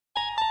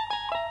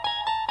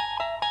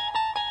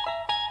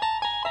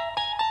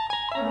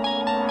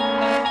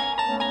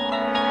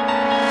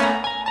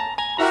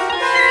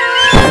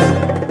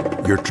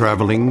You're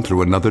traveling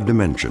through another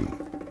dimension.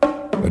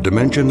 A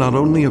dimension not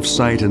only of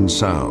sight and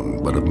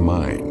sound, but of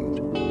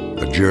mind.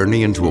 A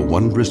journey into a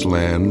wondrous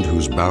land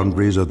whose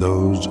boundaries are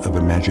those of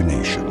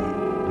imagination.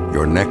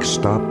 Your next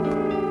stop,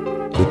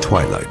 the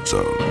Twilight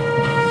Zone.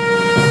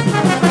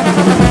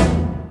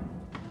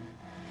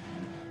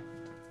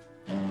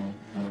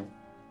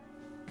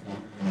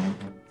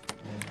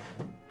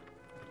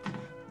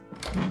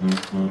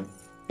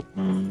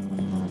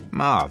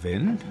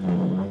 Marvin?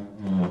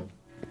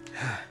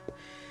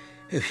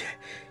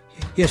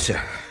 Yes, sir.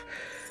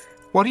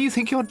 What do you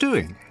think you're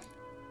doing?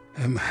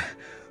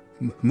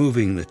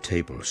 Moving the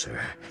table, sir.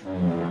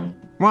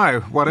 Why,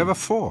 whatever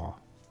for?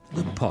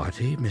 The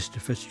party, Mr.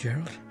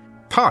 Fitzgerald.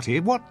 Party?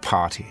 What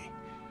party?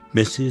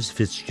 Mrs.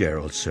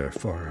 Fitzgerald, sir,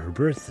 for her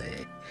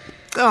birthday.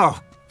 Oh,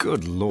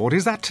 good Lord,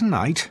 is that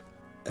tonight?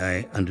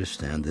 I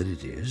understand that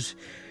it is.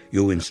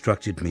 You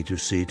instructed me to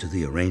see to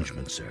the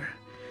arrangement, sir.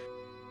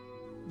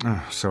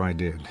 Oh, so I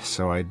did.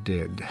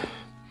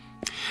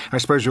 I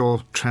suppose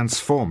you'll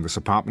transform this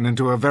apartment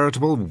into a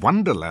veritable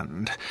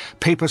wonderland.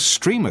 Paper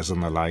streamers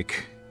and the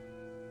like.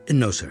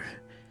 No, sir.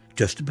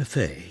 Just a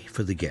buffet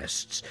for the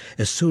guests,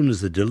 as soon as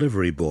the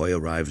delivery boy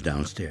arrives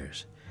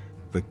downstairs.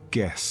 The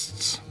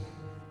guests?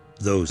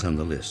 Those on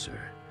the list,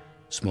 sir.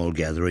 Small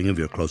gathering of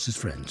your closest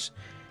friends.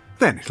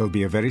 Then it'll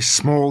be a very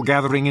small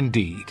gathering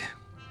indeed.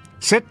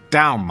 Sit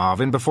down,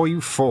 Marvin, before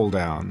you fall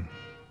down.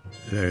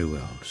 Very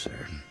well,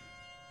 sir.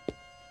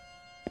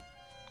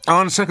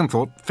 On second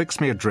thought,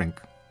 fix me a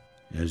drink.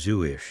 As you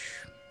wish.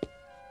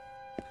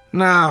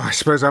 Now, I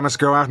suppose I must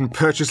go out and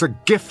purchase a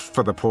gift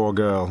for the poor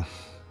girl.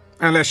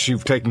 Unless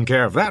you've taken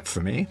care of that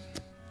for me.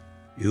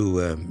 You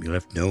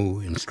left no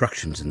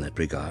instructions in that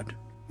regard.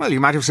 Well, you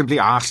might have simply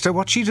asked her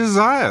what she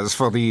desires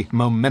for the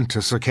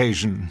momentous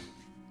occasion.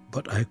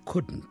 But I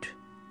couldn't.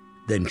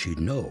 Then she'd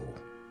know.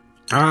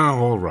 Oh,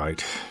 all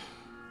right.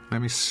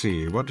 Let me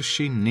see. What does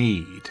she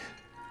need?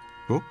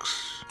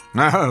 Books?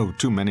 No,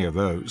 too many of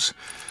those.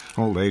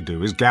 All they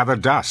do is gather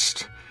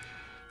dust.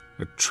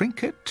 A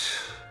trinket?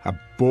 A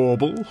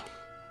bauble?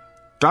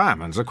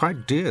 Diamonds are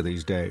quite dear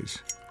these days.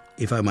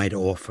 If I might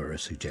offer a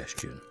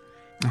suggestion.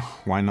 Oh,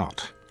 why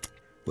not?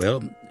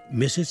 Well,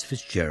 Mrs.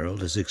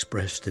 Fitzgerald has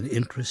expressed an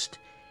interest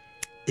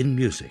in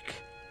music.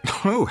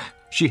 Oh,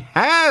 she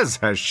has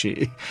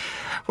she?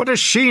 What does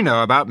she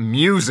know about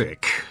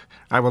music?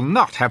 I will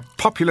not have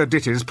popular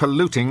ditties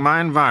polluting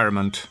my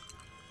environment.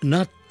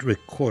 Not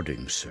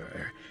recording,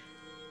 sir.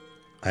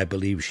 I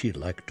believe she'd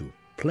like to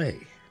play.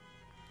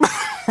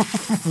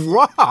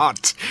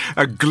 What?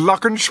 A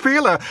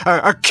glockenspiel?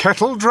 A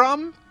kettle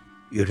drum?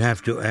 You'd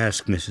have to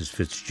ask Mrs.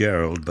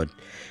 Fitzgerald, but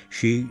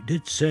she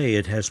did say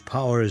it has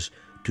powers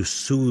to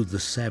soothe the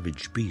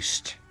savage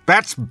beast.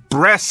 That's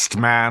breast,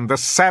 man, the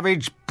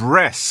savage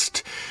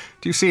breast.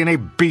 Do you see any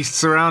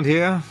beasts around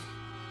here?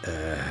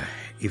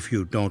 If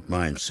you don't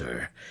mind,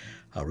 sir,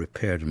 I'll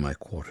repair to my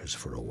quarters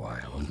for a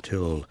while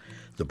until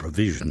the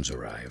provisions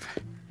arrive.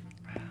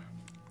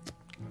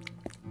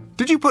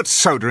 Did you put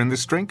soda in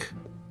this drink?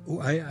 Oh,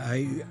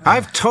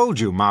 I've told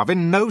you,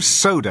 Marvin, no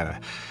soda.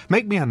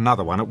 Make me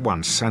another one at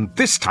once, and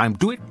this time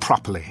do it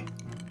properly.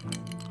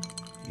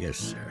 Yes,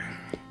 sir.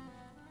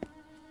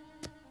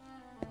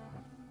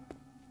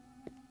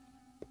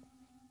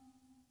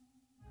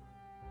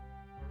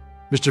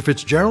 Mr.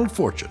 Fitzgerald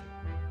Fortune,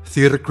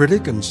 theater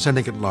critic and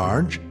cynic at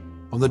large,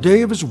 on the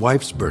day of his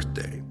wife's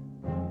birthday.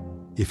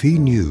 If he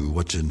knew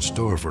what's in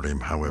store for him,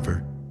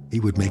 however, he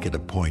would make it a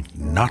point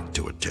not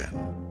to attend.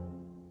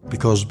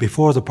 Because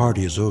before the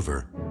party is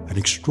over, an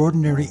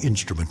extraordinary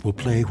instrument will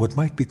play what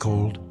might be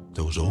called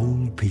those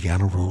old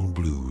piano roll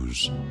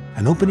blues,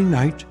 an opening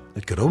night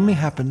that could only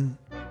happen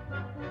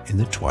in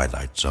the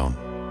Twilight Zone.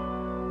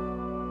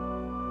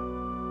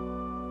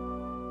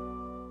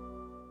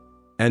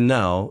 And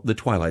now, The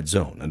Twilight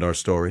Zone, and our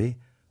story,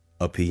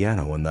 A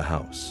Piano in the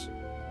House,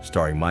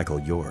 starring Michael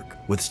York,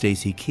 with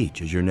Stacy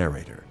Keach as your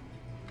narrator.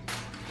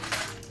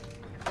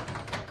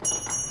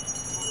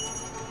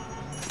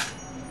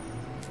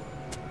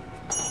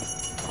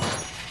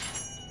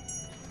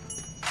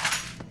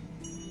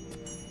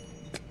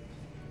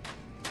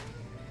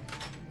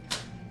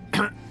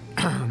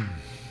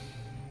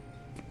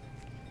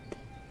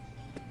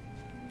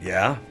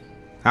 Yeah?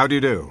 How do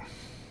you do?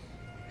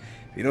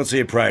 If you don't see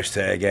a price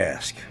tag,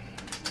 ask.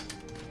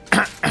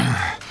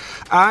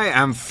 I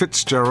am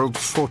Fitzgerald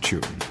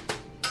Fortune.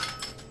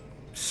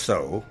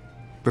 So?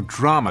 The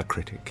drama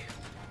critic.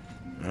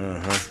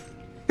 Uh-huh.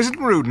 Isn't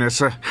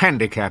rudeness a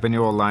handicap in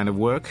your line of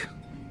work?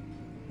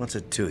 What's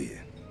it to you?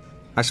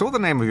 I saw the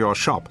name of your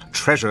shop,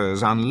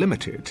 Treasures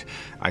Unlimited.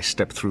 I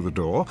stepped through the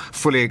door,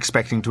 fully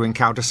expecting to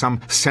encounter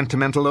some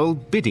sentimental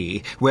old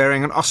biddy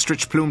wearing an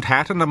ostrich-plumed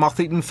hat and a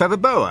moth-eaten feather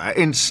boa.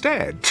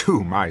 Instead,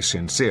 to my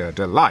sincere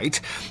delight,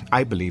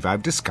 I believe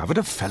I've discovered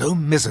a fellow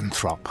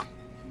misanthrope.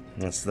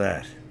 What's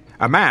that?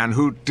 A man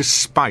who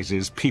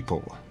despises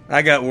people.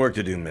 I got work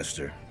to do,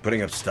 mister.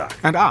 Putting up stock.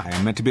 And I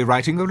am meant to be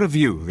writing a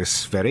review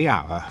this very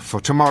hour for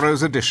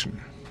tomorrow's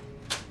edition.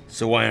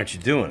 So why aren't you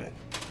doing it?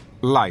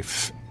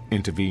 Life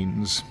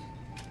intervenes.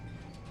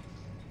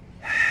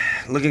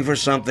 Looking for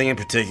something in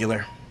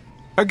particular?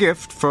 A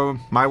gift for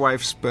my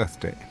wife's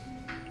birthday.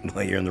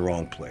 Well, you're in the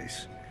wrong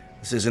place.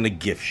 This isn't a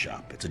gift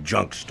shop. It's a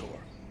junk store.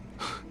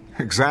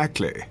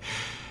 Exactly.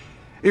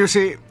 You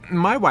see,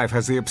 my wife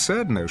has the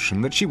absurd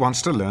notion that she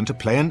wants to learn to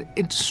play an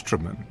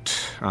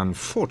instrument.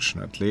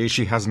 Unfortunately,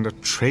 she hasn't a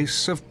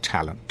trace of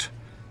talent.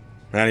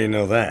 How do you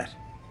know that?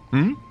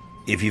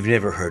 If you've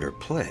never heard her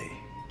play.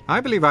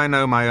 I believe I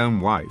know my own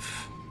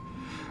wife.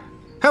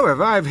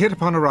 However, I've hit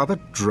upon a rather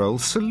droll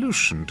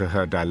solution to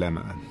her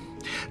dilemma.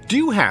 Do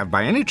you have,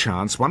 by any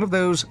chance, one of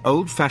those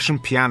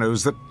old-fashioned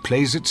pianos that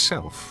plays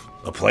itself?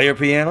 A player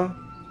piano?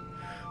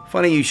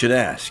 Funny you should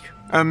ask.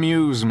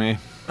 Amuse me.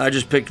 I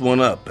just picked one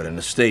up at an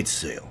estate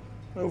sale.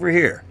 Over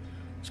here.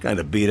 It's kind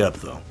of beat up,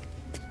 though.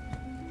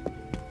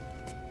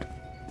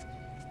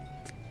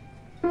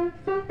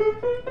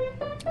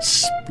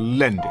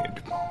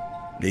 Splendid.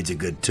 Needs a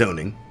good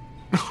tuning.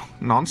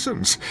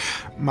 Nonsense.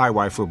 My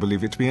wife will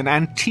believe it to be an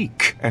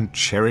antique and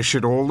cherish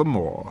it all the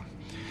more.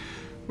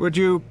 Would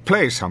you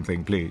play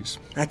something, please?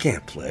 I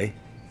can't play.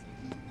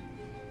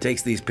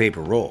 Takes these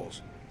paper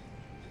rolls.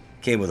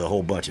 Came with a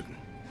whole bunch of them.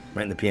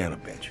 Right in the piano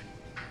bench.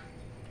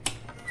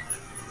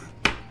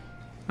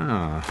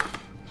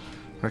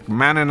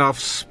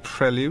 Rachmaninoff's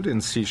Prelude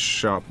in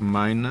C-sharp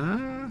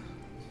minor.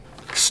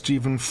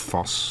 Stephen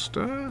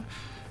Foster.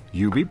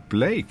 U.B.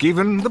 Blake.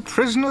 Even The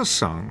Prisoner's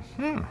Song.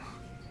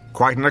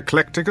 Quite an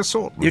eclectic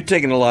assortment. You're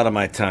taking a lot of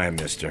my time,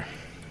 mister.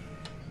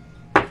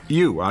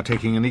 You are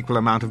taking an equal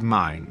amount of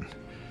mine.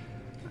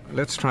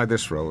 Let's try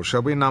this roll,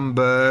 shall we?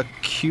 Number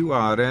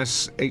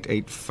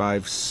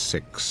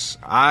QRS8856.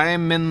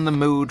 I'm in the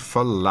mood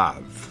for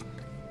love.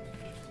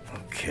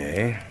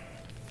 Okay.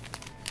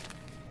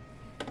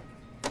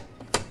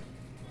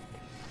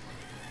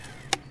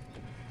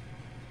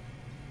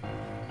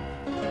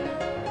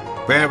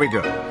 There we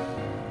go.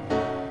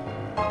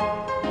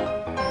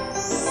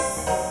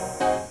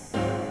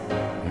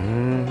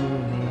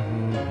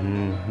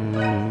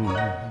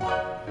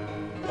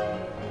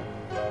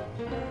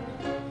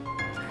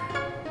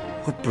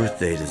 What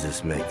birthday does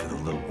this make for the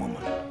little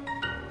woman?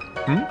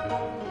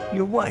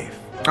 Your wife.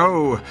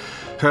 Oh,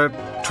 her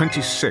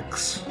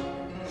 26.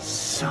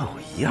 So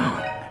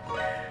young.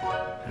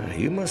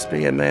 You must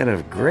be a man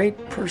of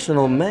great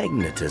personal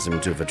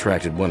magnetism to have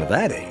attracted one of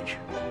that age.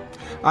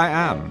 I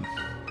am.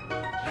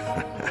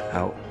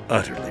 How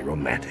utterly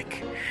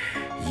romantic.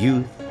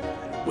 Youth,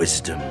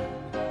 wisdom,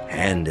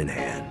 hand in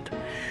hand.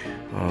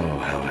 Oh,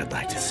 how I'd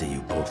like to see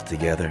you both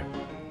together.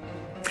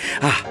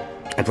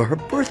 And for her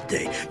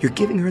birthday, you're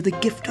giving her the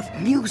gift of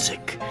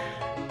music.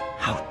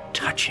 How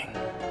touching.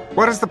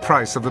 What is the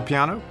price of the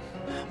piano?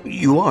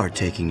 You are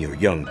taking your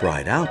young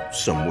bride out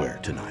somewhere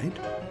tonight.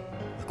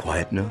 A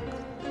quiet nook,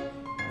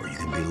 where you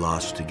can be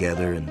lost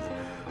together in the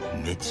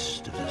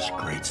midst of this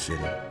great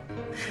city,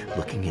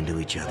 looking into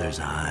each other's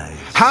eyes.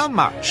 How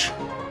much?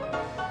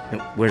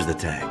 Where's the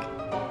tag?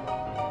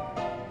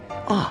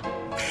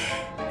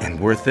 And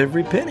worth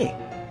every penny.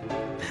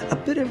 A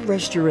bit of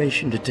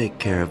restoration to take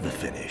care of the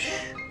finish.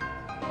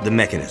 The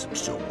mechanism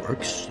still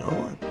works,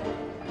 so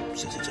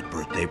since it's a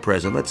birthday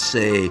present, let's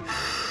say,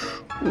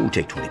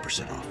 take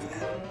 20% off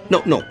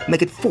that. No,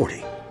 make it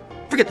 40.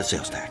 Forget the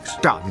sales tax.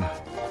 Done.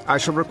 I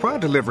shall require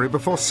delivery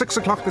before 6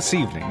 o'clock this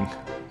evening.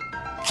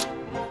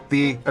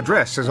 The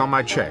address is on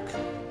my check.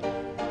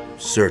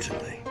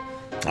 Certainly.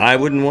 I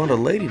wouldn't want a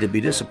lady to be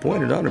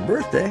disappointed on her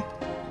birthday.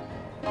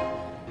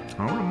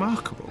 How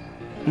remarkable.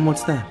 And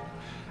what's that?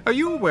 Are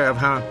you aware of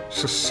how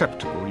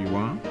susceptible you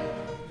are?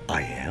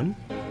 I am?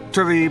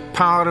 To the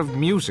power of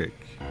music.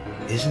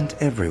 Isn't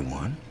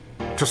everyone?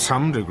 To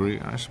some degree,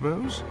 I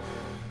suppose.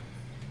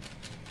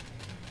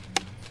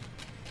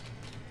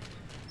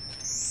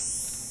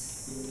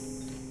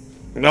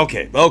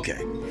 Okay.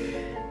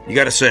 You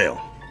got a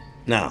sale.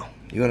 Now,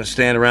 you gonna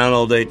stand around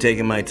all day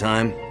taking my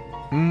time?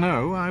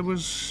 No, I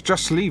was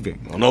just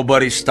leaving. Well,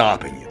 nobody's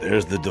stopping you.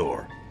 There's the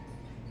door.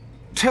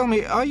 Tell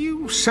me, are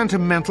you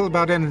sentimental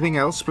about anything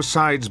else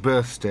besides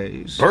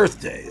birthdays?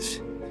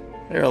 Birthdays?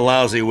 They're a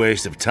lousy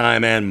waste of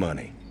time and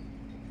money.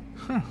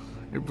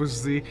 It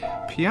was the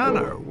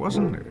piano,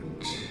 wasn't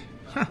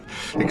it?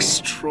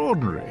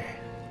 Extraordinary.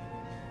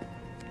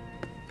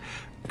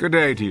 Good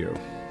day to you.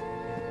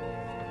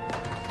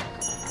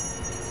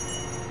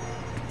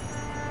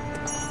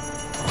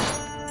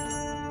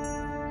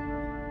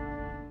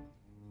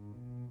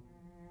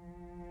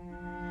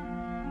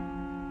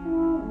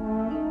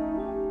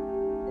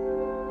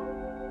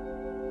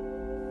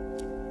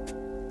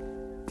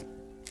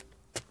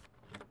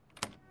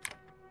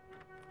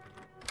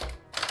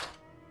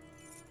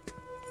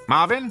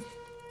 Marvin?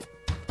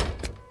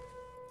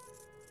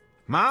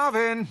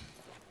 Marvin?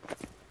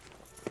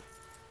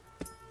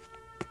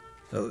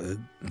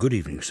 Good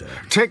evening, sir.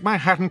 Take my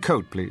hat and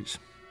coat, please.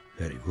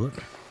 Very good.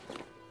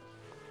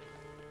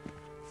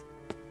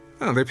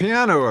 Oh, the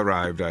piano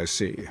arrived, I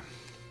see.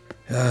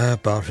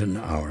 About an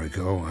hour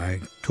ago, I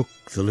took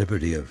the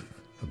liberty of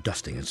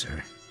dusting it,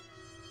 sir.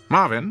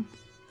 Marvin?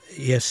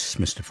 Yes,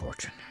 Mr.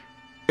 Fortune.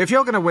 If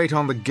you're going to wait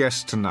on the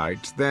guest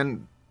tonight,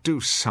 then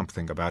do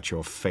something about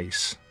your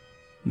face.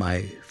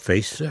 My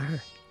face,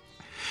 sir?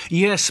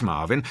 Yes,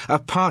 Marvin, a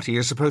party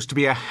is supposed to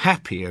be a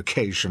happy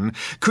occasion.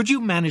 Could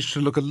you manage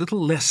to look a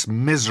little less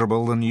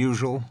miserable than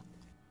usual?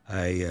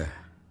 I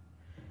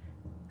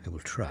will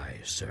try,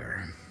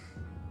 sir.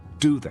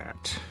 Do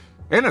that.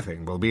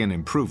 Anything will be an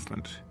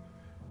improvement.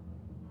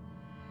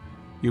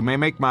 You may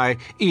make my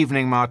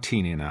evening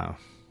martini now.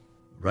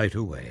 Right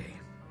away.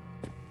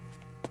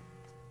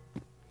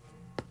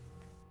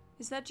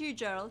 Is that you,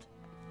 Gerald?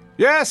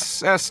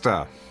 Yes,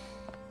 Esther.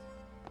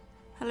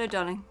 Hello,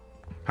 darling.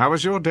 How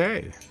was your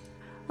day?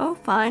 Oh,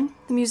 fine.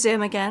 The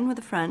museum again with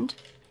a friend.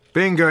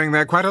 Been going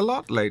there quite a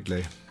lot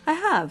lately. I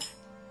have.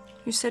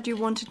 You said you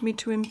wanted me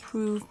to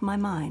improve my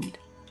mind.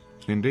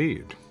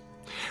 Indeed.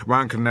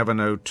 One can never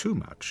know too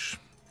much.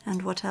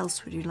 And what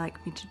else would you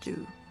like me to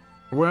do?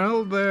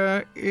 Well,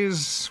 there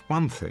is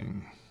one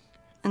thing.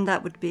 And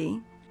that would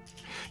be?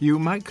 You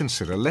might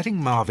consider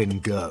letting Marvin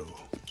go.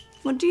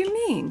 What do you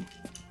mean?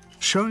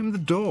 Show him the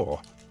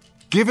door.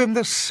 Give him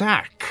the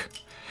sack.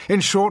 In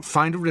short,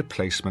 find a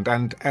replacement,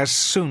 and as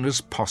soon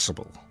as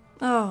possible.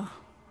 Oh,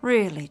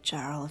 really,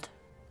 Gerald?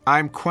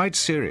 I'm quite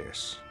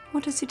serious.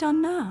 What has he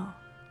done now?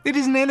 It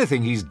isn't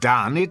anything he's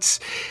done, it's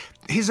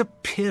his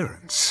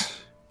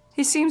appearance.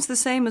 He seems the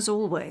same as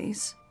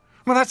always.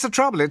 Well, that's the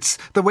trouble. It's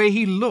the way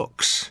he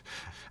looks.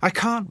 I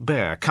can't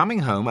bear coming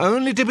home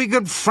only to be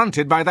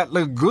confronted by that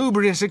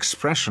lugubrious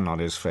expression on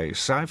his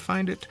face. I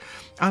find it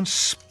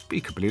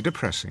unspeakably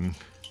depressing.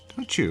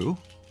 Don't you?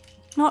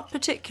 Not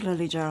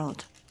particularly,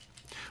 Gerald.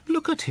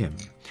 Look at him,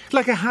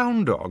 like a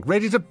hound dog,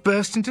 ready to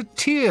burst into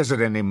tears at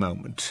any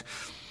moment.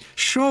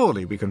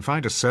 Surely we can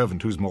find a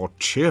servant who's more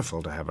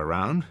cheerful to have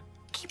around.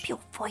 Keep your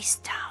voice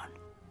down.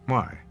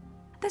 Why?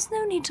 There's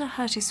no need to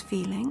hurt his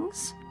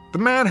feelings. The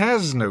man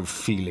has no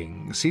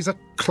feelings. He's a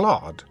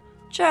clod.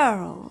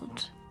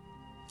 Gerald.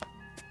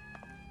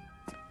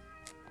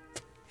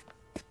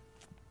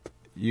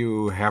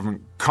 You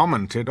haven't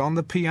commented on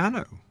the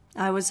piano.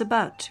 I was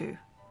about to.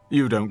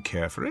 You don't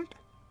care for it?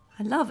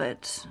 I love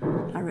it.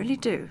 I really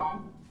do.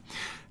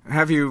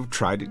 Have you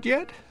tried it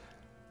yet?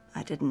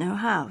 I didn't know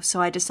how,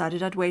 so I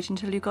decided I'd wait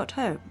until you got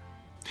home.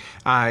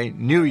 I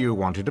knew you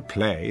wanted to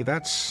play.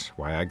 That's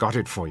why I got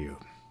it for you.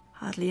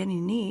 Hardly any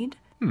need.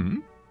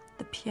 The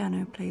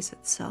piano plays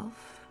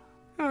itself.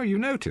 Oh, you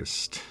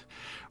noticed.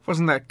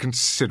 Wasn't that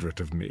considerate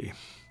of me?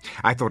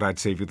 I thought I'd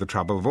save you the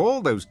trouble of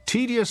all those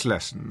tedious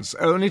lessons,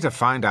 only to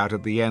find out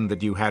at the end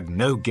that you had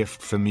no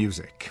gift for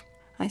music.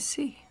 I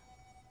see.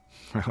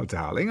 Well,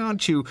 darling,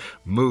 aren't you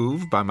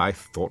moved by my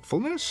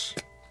thoughtfulness?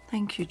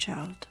 Thank you,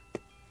 Gerald.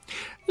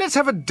 Let's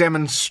have a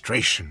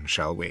demonstration,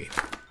 shall we?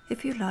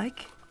 If you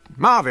like.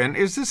 Marvin,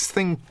 is this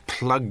thing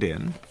plugged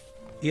in?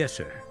 Yes,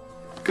 sir.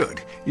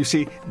 Good. You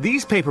see,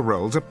 these paper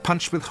rolls are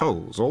punched with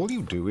holes. All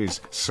you do is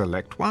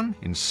select one,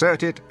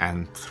 insert it,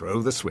 and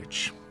throw the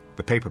switch.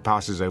 The paper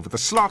passes over the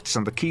slots,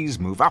 and the keys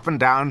move up and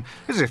down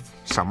as if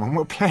someone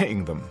were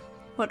playing them.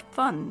 What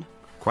fun.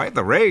 Quite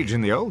the rage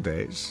in the old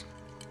days.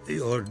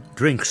 Your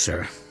drink,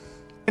 sir.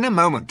 In a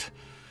moment.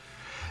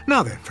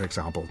 Now then, for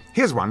example,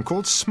 here's one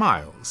called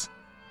Smiles.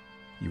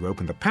 You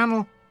open the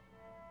panel,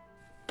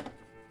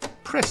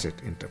 press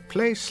it into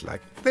place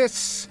like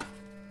this,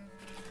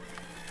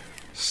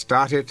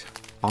 start it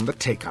on the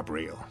take-up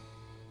reel.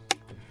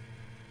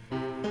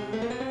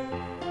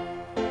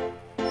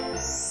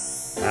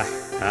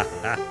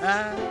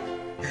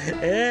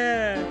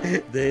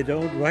 Yeah, they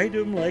don't write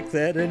 'em like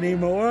that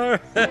anymore.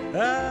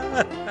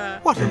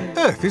 What on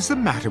earth is the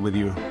matter with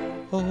you?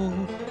 Oh,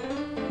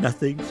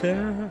 nothing,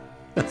 sir.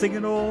 Nothing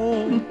at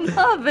all.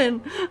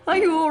 Marvin, are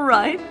you all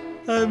right?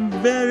 I'm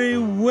very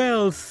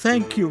well,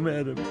 thank you,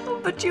 madam.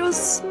 But you're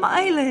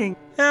smiling.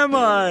 Am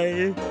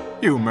I?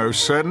 You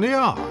most certainly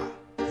are.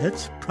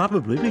 That's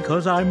probably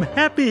because I'm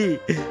happy.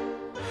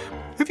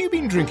 Have you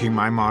been drinking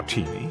my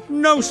martini?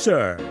 No,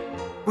 sir.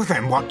 Well,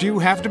 then what do you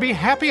have to be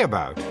happy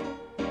about?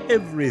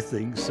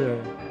 Everything,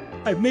 sir.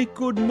 I make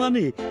good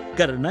money,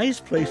 got a nice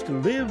place to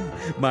live,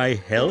 my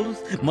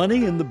health,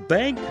 money in the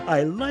bank.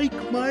 I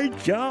like my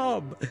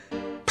job.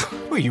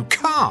 Well, you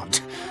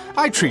can't.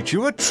 I treat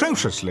you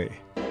atrociously.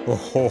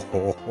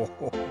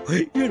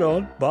 Oh, you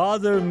don't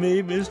bother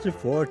me, Mr.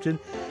 Fortune.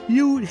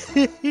 You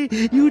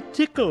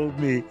tickle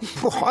me.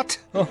 What?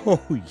 Oh,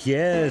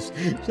 yes.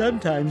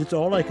 Sometimes it's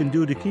all I can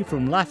do to keep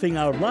from laughing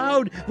out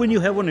loud when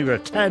you have one of your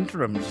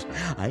tantrums.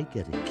 I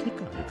get a kick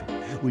out of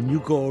it when you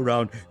go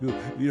around,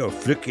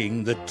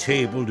 flicking the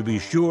table to be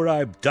sure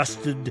I've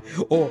dusted,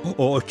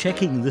 or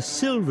checking the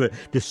silver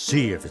to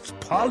see if it's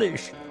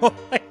polished. Oh,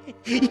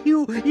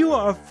 you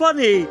are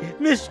funny,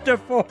 Mr.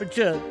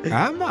 Fortune.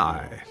 Am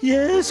I?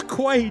 Yes,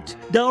 quite.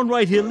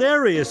 Downright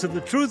hilarious, if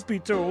the truth be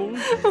told.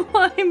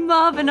 Why,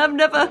 Marvin, I've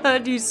never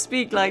heard you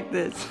speak like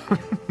this.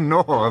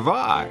 Nor have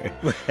I.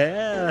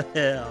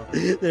 Well,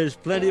 there's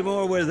plenty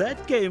more where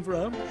that came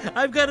from.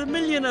 I've got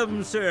 1,000,000 of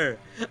them, sir.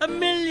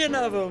 1,000,000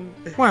 of them.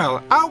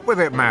 Well, out with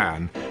it,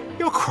 man.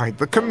 You're quite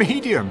the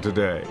comedian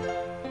today.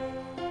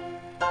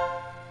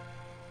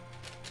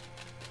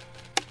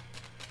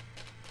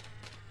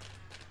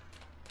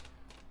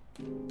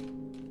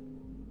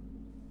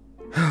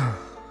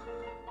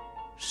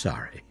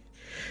 sorry.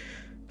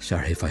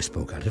 Sorry if I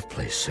spoke out of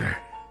place, sir.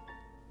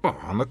 Oh,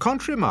 on the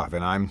contrary,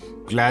 Marvin, I'm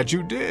glad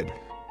you did.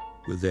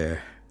 Will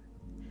there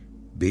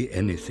be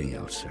anything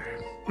else,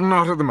 sir?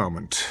 Not at the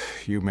moment.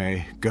 You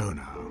may go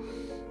now.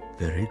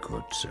 Very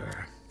good,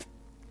 sir.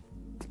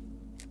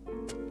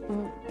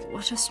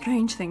 What a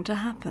strange thing to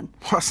happen.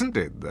 Wasn't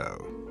it,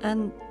 though?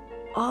 An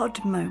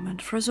odd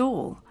moment for us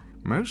all.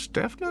 Most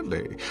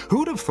definitely.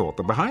 Who'd have thought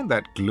that behind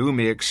that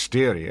gloomy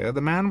exterior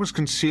the man was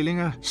concealing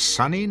a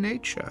sunny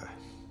nature?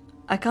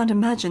 I can't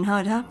imagine how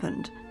it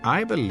happened.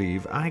 I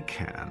believe I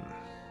can.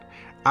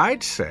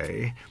 I'd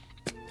say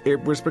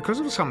it was because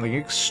of something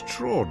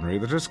extraordinary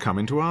that has come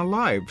into our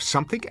lives.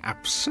 Something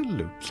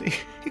absolutely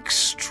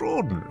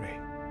extraordinary.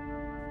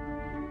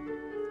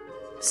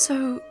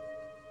 So,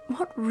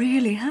 what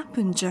really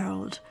happened,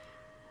 Gerald?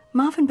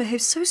 Marvin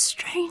behaved so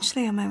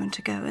strangely a moment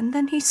ago, and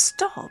then he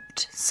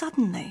stopped,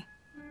 suddenly.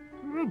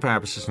 Well,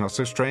 perhaps it's not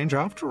so strange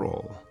after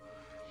all.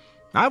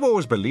 I've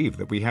always believed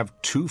that we have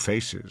two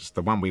faces,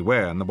 the one we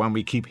wear and the one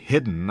we keep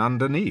hidden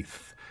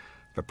underneath.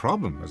 The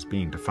problem has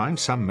been to find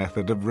some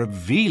method of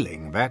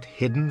revealing that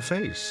hidden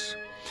face.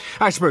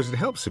 I suppose it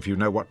helps if you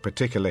know what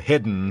particular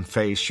hidden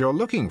face you're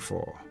looking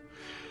for.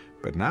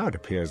 But now it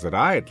appears that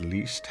I, at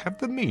least, have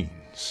the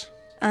means.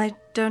 I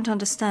don't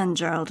understand,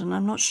 Gerald, and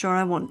I'm not sure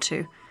I want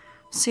to.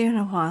 See you in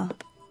a while.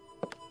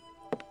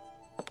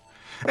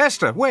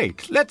 Esther,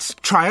 wait. Let's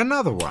try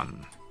another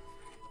one.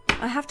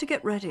 I have to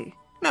get ready.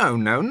 No,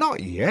 not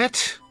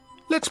yet.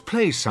 Let's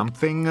play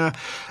something a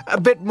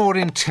bit more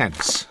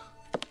intense.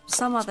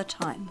 Some other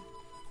time.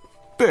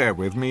 Bear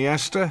with me,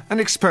 Esther. An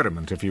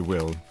experiment, if you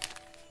will.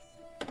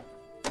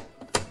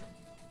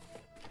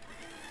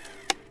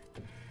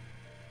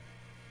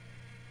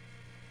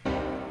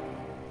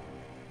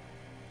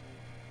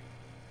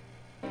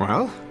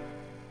 Well,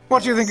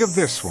 what do you think of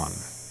this one?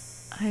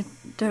 I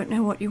don't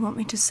know what you want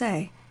me to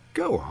say.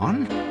 Go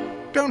on.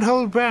 Don't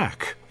hold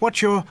back.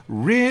 What you're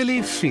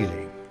really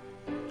feeling.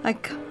 I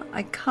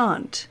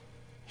can't.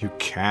 You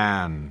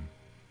can.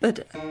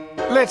 But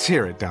Let's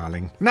hear it,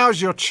 darling.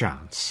 Now's your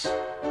chance.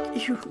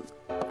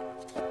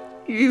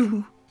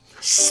 You...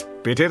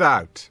 Spit it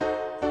out.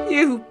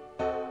 You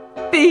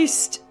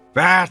beast!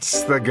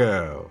 That's the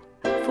girl.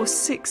 For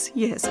 6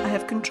 years I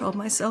have controlled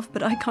myself,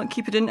 but I can't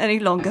keep it in any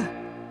longer.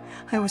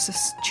 I was a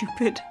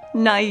stupid,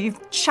 naive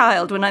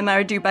child when I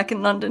married you back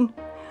in London.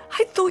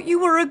 I thought you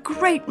were a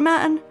great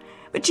man,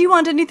 but you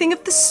aren't anything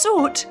of the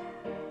sort.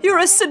 You're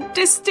a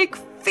sadistic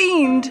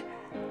fiend.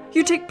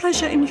 You take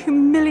pleasure in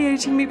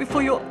humiliating me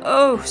before your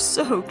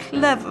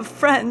oh-so-clever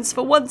friends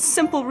for one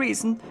simple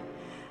reason.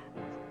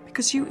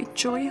 Because you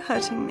enjoy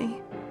hurting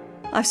me.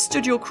 I've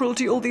stood your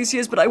cruelty all these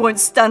years, but I won't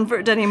stand for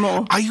it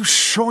anymore. Are you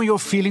sure you're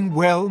feeling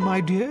well, my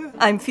dear?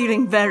 I'm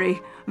feeling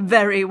very,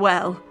 very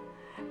well.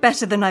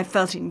 Better than I've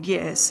felt in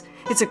years.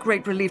 It's a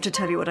great relief to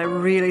tell you what I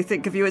really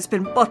think of you. It's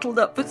been bottled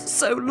up for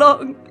so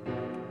long.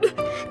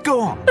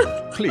 Go on,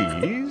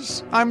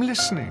 please. I'm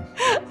listening.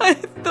 I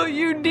thought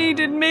you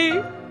needed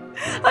me.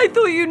 I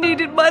thought you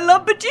needed my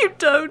love, but you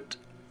don't.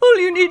 All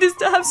you need is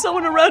to have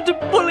someone around to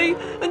bully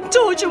and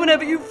torture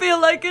whenever you feel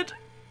like it.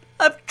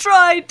 I've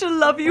tried to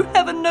love you,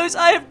 heaven knows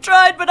I have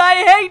tried, but I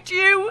hate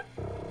you.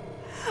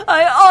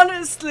 I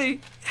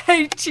honestly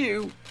hate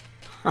you.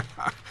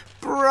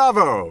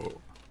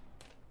 Bravo!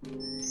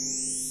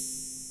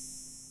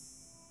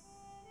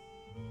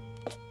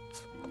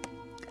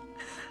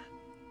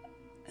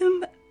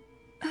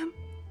 I'm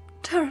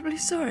terribly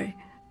sorry.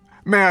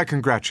 May I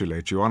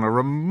congratulate you on a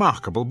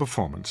remarkable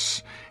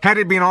performance. Had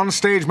it been on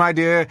stage, my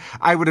dear,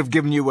 I would have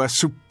given you a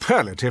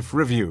superlative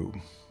review.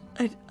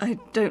 I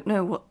don't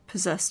know what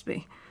possessed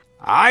me.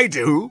 I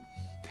do.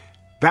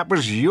 That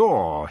was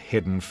your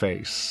hidden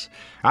face.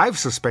 I've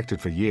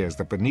suspected for years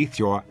that beneath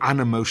your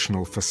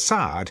unemotional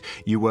facade,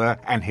 you were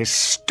an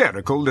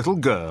hysterical little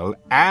girl,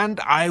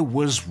 and I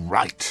was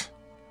right.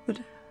 But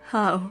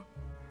how?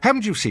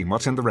 Haven't you seen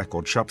what's in the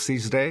record shops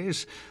these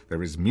days?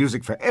 There is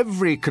music for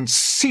every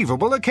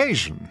conceivable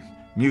occasion.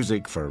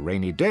 Music for a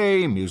rainy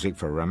day, music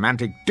for a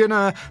romantic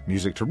dinner,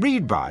 music to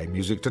read by,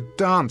 music to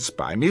dance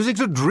by, music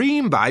to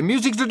dream by,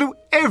 music to do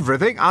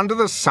everything under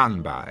the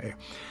sun by.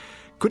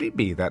 Could it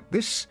be that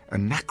this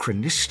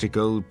anachronistic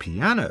old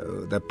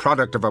piano, the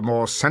product of a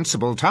more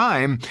sensible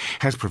time,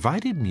 has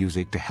provided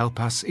music to help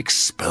us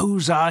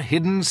expose our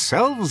hidden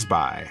selves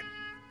by?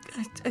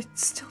 I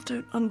still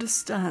don't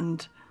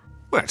understand.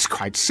 Well, it's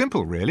quite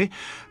simple, really.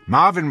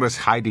 Marvin was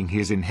hiding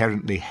his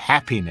inherently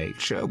happy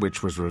nature,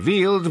 which was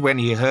revealed when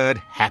he heard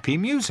happy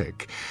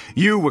music.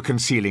 You were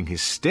concealing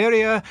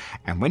hysteria,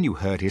 and when you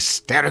heard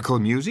hysterical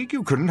music,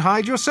 you couldn't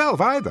hide yourself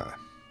either.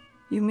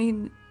 You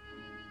mean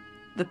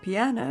the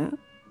piano?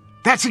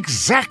 That's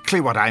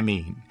exactly what I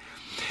mean.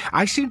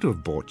 I seem to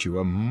have bought you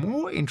a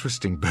more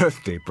interesting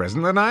birthday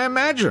present than I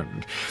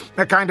imagined.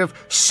 A kind of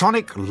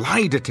sonic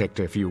lie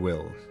detector, if you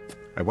will.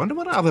 I wonder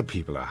what other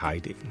people are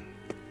hiding.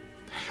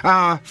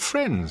 Our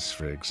friends,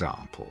 for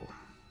example.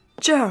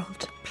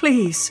 Gerald,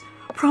 please,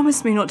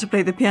 promise me not to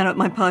play the piano at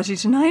my party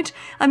tonight.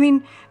 I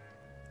mean,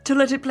 to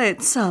let it play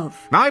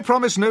itself. I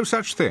promise no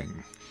such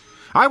thing.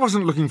 I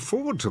wasn't looking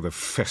forward to the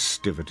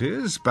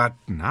festivities, but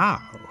now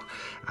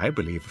I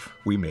believe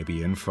we may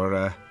be in for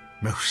a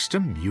most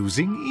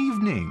amusing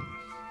evening.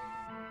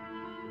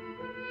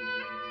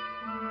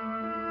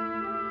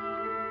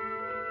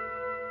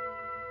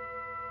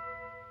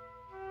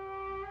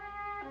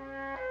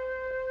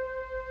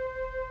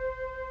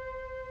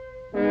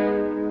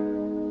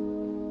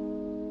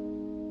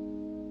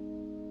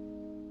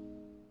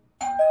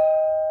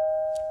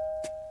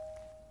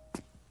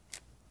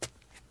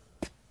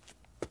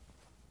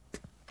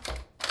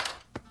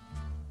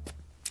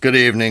 Good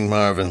evening,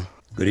 Marvin.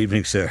 Good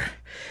evening, sir.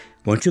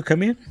 Won't you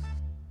come in?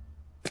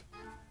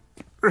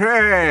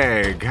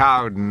 Craig,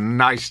 how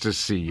nice to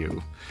see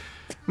you.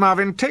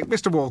 Marvin, take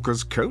Mr.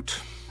 Walker's coat.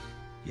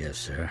 Yes,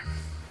 sir.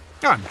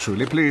 I'm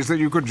truly pleased that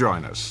you could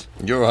join us.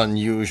 You're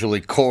unusually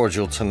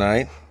cordial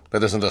tonight.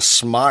 That isn't a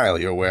smile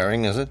you're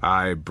wearing, is it?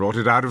 I brought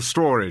it out of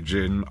storage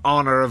in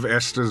honor of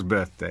Esther's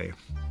birthday.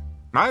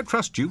 I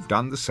trust you've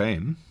done the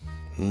same.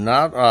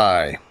 Not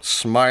I.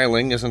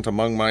 Smiling isn't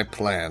among my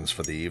plans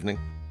for the evening.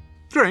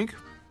 Drink?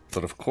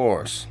 But of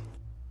course.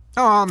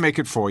 Oh, I'll make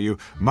it for you.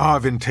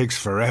 Marvin takes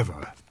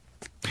forever.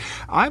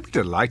 I'm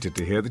delighted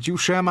to hear that you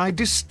share my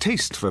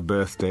distaste for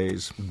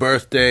birthdays.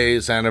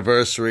 Birthdays,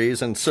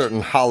 anniversaries, and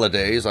certain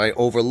holidays I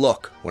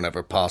overlook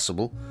whenever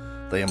possible.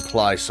 They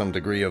imply some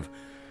degree of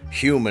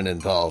human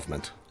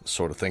involvement, the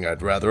sort of thing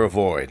I'd rather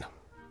avoid.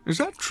 Is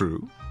that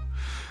true?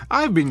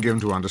 I've been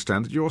given to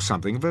understand that you're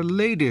something of a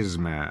ladies'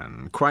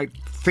 man, quite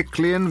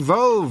thickly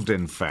involved,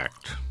 in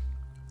fact.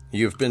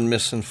 You've been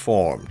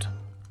misinformed.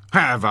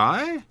 Have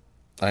I?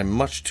 I'm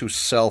much too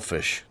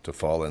selfish to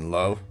fall in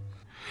love.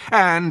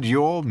 And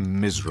you're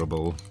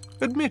miserable.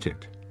 Admit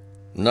it.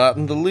 Not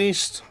in the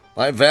least.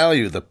 I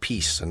value the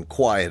peace and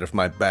quiet of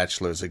my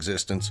bachelor's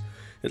existence.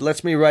 It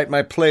lets me write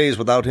my plays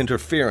without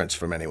interference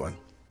from anyone.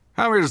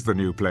 How is the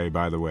new play,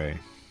 by the way?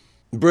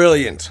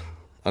 Brilliant.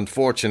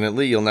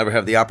 Unfortunately, you'll never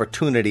have the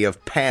opportunity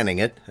of panning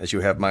it, as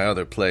you have my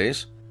other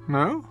plays.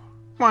 No?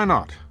 Why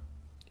not?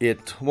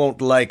 It won't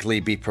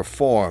likely be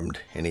performed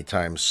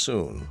anytime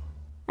soon.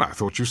 I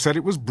thought you said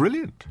it was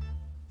brilliant.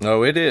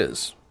 Oh, it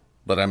is.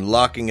 But I'm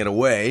locking it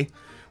away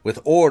with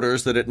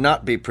orders that it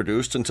not be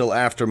produced until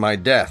after my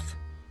death.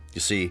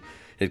 You see,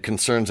 it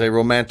concerns a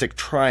romantic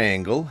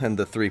triangle, and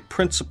the three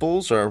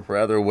principals are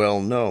rather well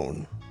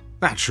known.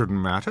 That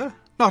shouldn't matter.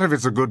 Not if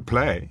it's a good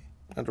play.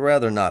 I'd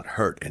rather not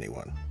hurt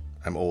anyone.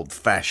 I'm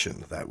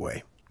old-fashioned that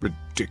way.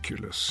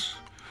 Ridiculous.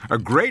 A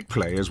great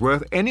play is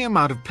worth any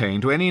amount of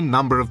pain to any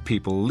number of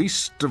people,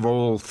 least of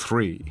all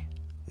three.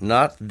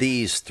 Not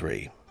these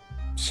three.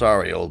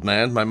 Sorry, old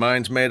man, my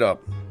mind's made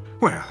up.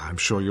 Well, I'm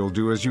sure you'll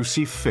do as you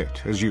see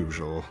fit, as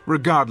usual,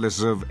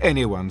 regardless of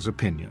anyone's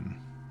opinion.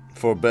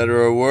 For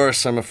better or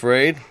worse, I'm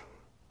afraid.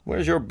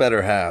 Where's your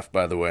better half,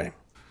 by the way?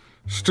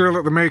 Still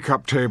at the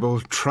makeup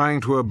table,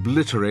 trying to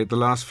obliterate the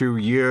last few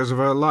years of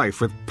her life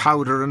with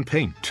powder and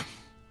paint.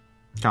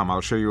 Come, I'll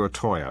show you a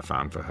toy I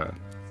found for her.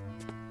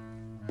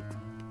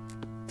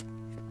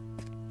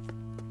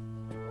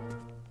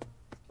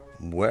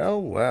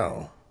 Well,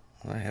 well.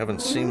 I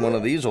haven't seen one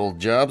of these old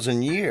jobs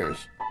in years.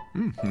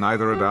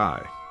 Neither had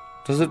I.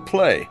 Does it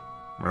play?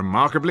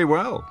 Remarkably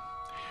well.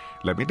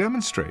 Let me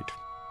demonstrate.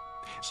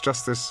 It's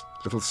just this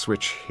little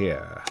switch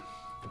here.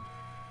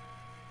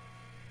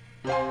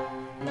 Isn't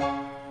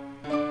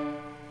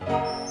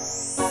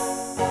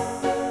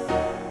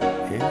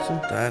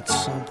that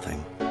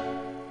something?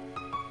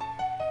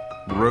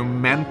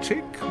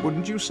 Romantic,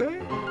 wouldn't you say?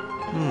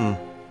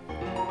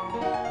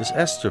 Is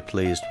Esther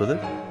pleased with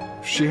it?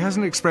 She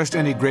hasn't expressed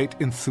any great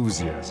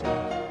enthusiasm.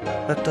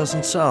 That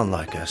doesn't sound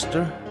like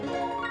Esther.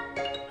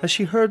 Has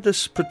she heard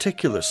this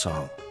particular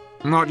song?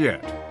 Not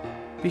yet.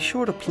 Be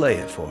sure to play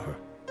it for her.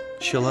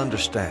 She'll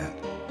understand.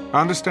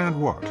 Understand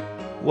what?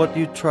 What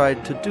you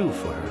tried to do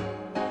for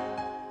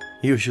her.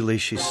 Usually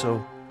she's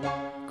so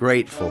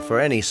grateful for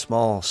any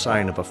small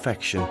sign of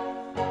affection.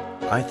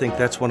 I think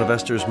that's one of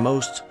Esther's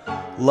most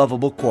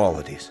lovable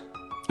qualities.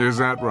 Is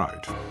that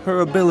right? Her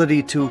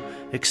ability to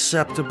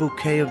accept a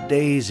bouquet of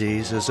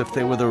daisies as if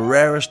they were the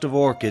rarest of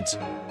orchids.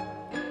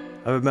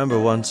 I remember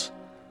once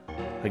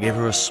I gave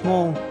her a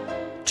small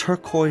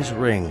turquoise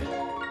ring.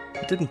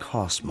 It didn't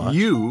cost much.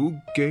 You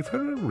gave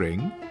her a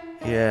ring?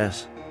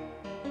 Yes.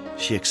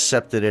 She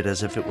accepted it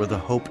as if it were the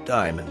Hope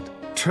Diamond.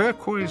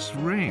 Turquoise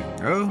ring?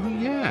 Oh,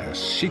 yes.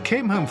 She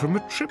came home from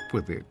a trip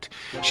with it.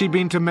 She'd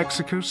been to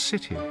Mexico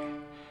City.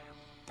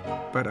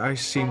 But I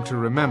seem to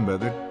remember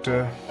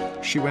that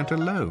she went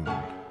alone.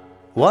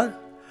 What?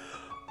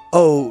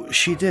 Oh,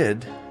 she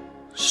did.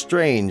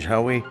 Strange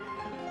how we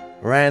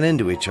ran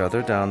into each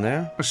other down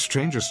there.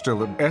 Stranger still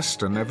that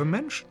Esther never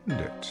mentioned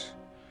it.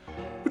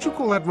 Would you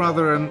call that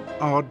rather an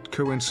odd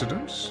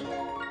coincidence?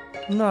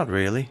 Not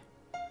really.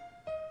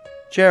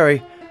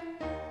 Jerry,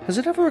 has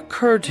it ever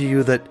occurred to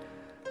you that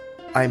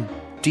I'm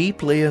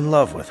deeply in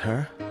love with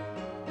her?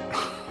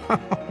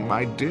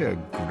 My dear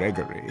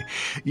Gregory,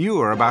 you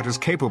are about as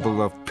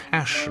capable of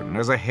passion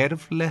as a head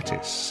of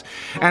lettuce,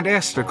 and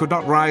Esther could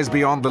not rise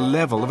beyond the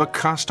level of a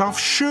cast-off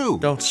shoe.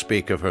 Don't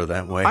speak of her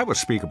that way. I will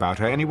speak about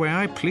her any way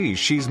I please.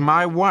 She's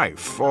my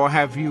wife, or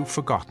have you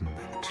forgotten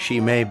that? She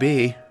may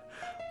be,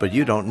 but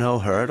you don't know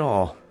her at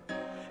all.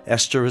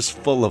 Esther is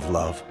full of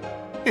love.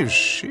 Is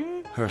she?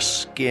 Her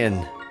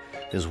skin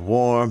is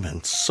warm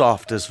and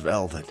soft as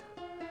velvet.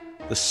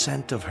 The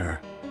scent of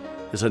her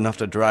is enough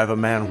to drive a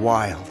man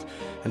wild,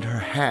 and her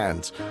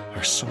hands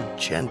are so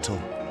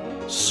gentle,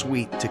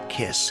 sweet to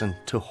kiss and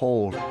to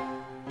hold.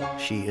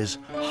 She is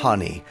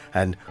honey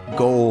and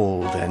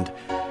gold and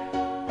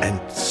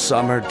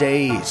summer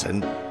days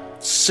and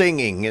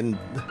singing and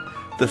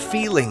the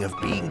feeling of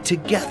being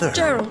together.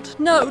 Gerald,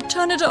 no,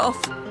 turn it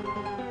off.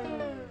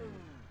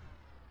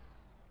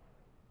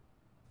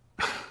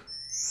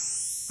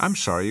 I'm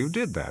sorry you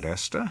did that,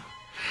 Esther.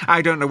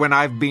 I don't know when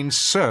I've been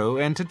so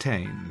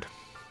entertained.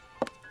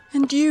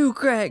 And you,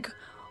 Greg,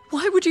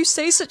 why would you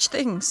say such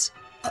things?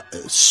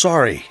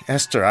 Sorry,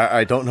 Esther,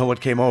 I don't know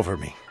what came over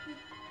me.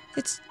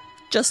 It's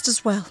just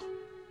as well.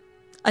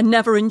 I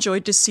never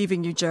enjoyed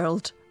deceiving you,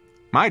 Gerald.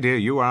 My dear,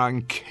 you are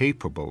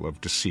incapable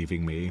of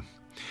deceiving me.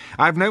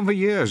 I've known for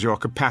years your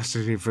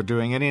capacity for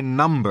doing any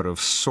number of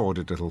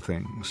sordid little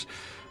things.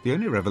 The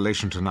only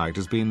revelation tonight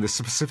has been the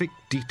specific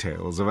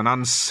details of an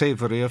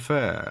unsavory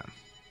affair.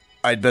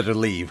 I'd better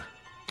leave.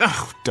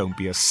 Oh, don't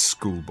be a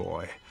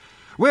schoolboy.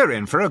 We're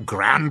in for a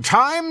grand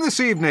time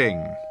this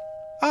evening.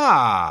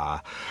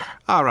 Ah,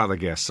 our other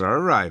guests are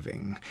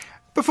arriving.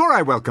 Before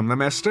I welcome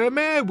them, Esther,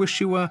 may I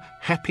wish you a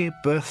happy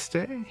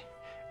birthday?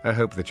 I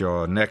hope that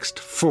your next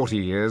 40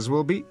 years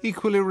will be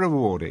equally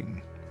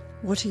rewarding.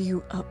 What are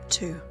you up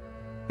to?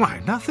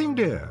 Why, nothing,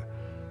 dear.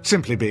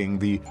 Simply being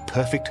the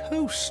perfect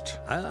host.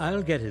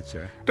 I'll get it,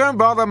 sir. Don't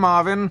bother,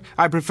 Marvin.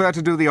 I prefer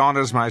to do the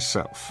honors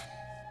myself.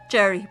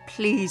 Jerry,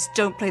 please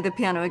don't play the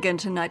piano again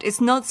tonight. It's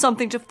not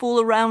something to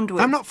fool around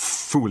with. I'm not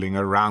fooling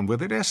around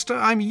with it, Esther.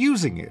 I'm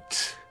using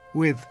it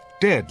with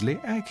deadly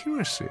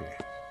accuracy.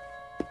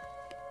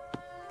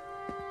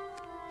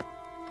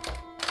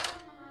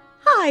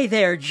 Hi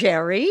there,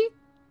 Jerry.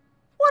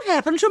 What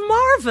happened to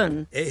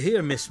Marvin?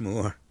 Here, Miss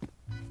Moore.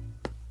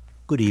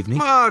 Good evening.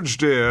 Marge,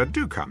 dear,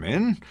 do come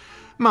in.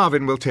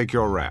 Marvin will take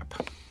your wrap.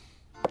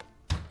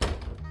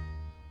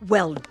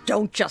 Well,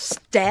 don't just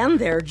stand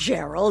there,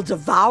 Gerald,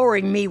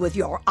 devouring me with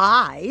your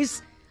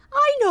eyes.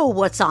 I know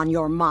what's on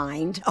your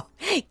mind. Oh,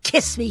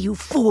 kiss me, you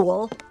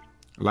fool.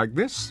 Like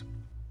this?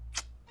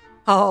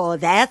 Oh,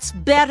 that's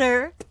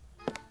better.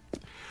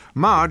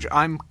 Marge,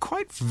 I'm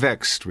quite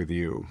vexed with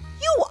you.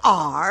 You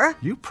are?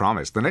 You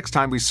promised the next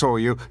time we saw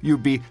you,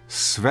 you'd be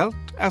svelte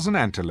as an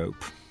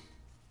antelope.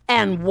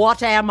 And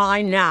what am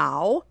I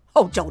now?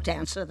 Oh, don't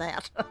answer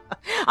that.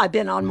 I've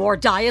been on more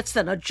diets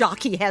than a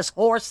jockey has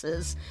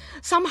horses.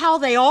 Somehow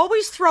they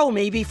always throw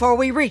me before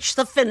we reach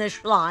the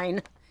finish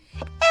line.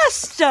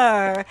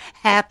 Esther,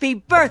 happy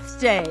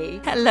birthday.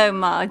 Hello,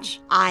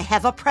 Marge. I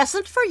have a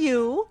present for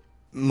you.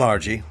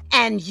 Margie.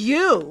 And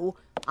you.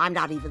 I'm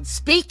not even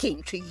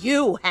speaking to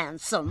you,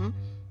 handsome.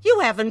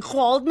 You haven't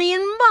called me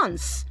in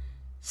months.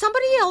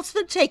 Somebody else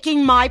been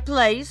taking my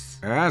place?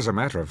 As a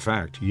matter of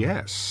fact,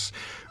 yes.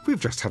 We've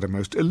just had a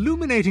most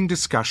illuminating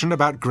discussion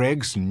about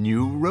Greg's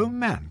new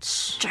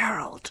romance.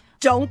 Gerald,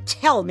 don't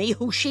tell me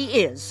who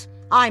she is.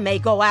 I may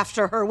go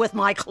after her with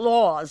my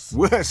claws.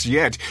 Worse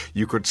yet,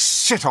 you could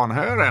sit on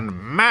her and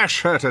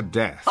mash her to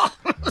death.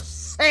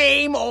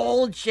 Same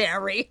old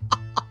Jerry.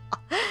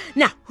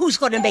 Now, who's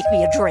going to make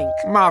me a drink?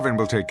 Marvin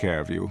will take care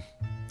of you.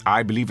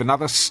 I believe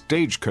another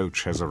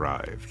stagecoach has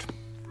arrived.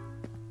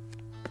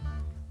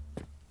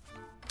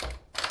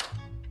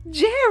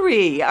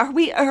 Jerry, are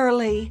we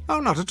early? Oh,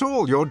 not at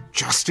all. You're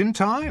just in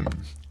time.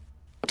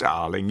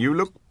 Darling, you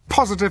look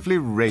positively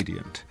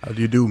radiant. How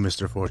do you do,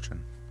 Mr.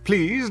 Fortune?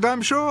 Pleased,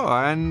 I'm sure.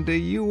 And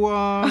you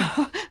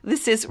are...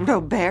 This is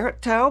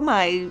Roberto,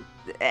 my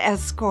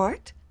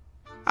escort.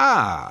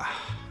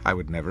 Ah, I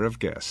would never have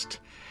guessed.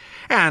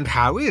 And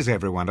how is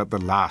everyone at the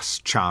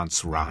Last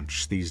Chance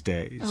Ranch these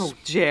days? Oh,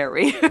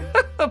 Jerry,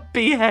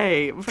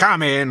 behave.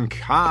 Come in,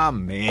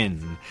 come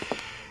in.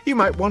 You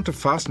might want to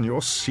fasten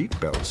your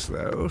seatbelts,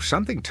 though.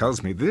 Something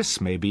tells me this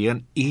may be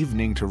an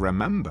evening to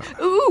remember.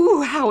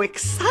 Ooh, how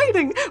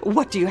exciting.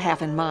 What do you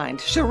have in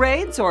mind,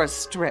 charades or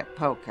strip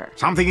poker?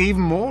 Something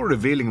even more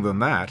revealing than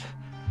that.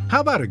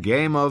 How about a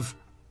game of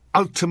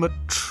ultimate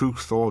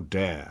truth or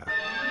dare?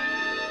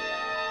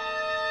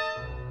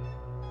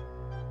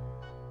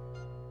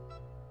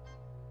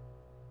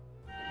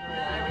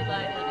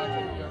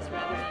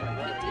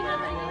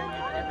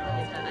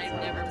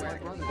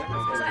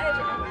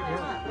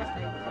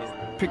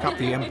 Pick up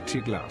the empty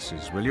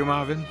glasses, will you,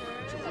 Marvin?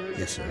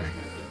 Yes, sir.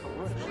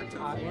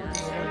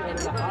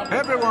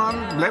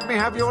 Everyone, let me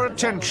have your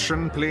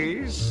attention,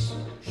 please.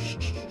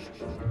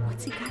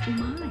 What's he got in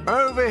mind?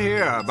 Over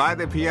here, by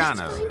the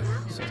piano.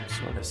 Some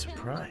sort of surprise.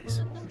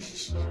 surprise.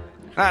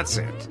 That's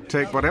it.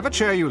 Take whatever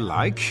chair you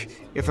like.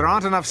 If there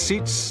aren't enough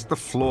seats, the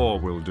floor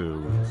will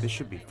do. This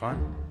should be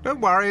fun.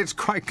 Don't worry, it's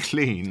quite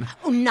clean.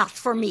 Oh, not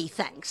for me,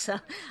 thanks.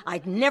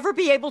 I'd never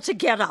be able to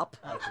get up.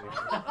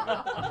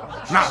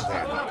 Now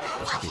then,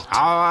 the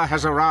hour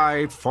has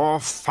arrived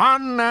for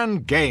fun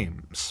and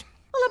games.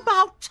 Well,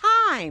 about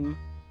time.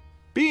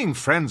 Being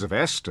friends of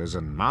Esther's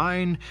and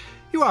mine,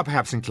 you are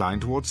perhaps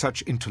inclined towards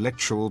such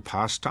intellectual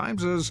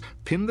pastimes as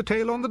pin the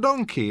tail on the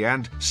donkey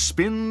and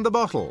spin the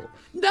bottle.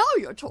 Now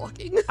you're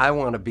talking. I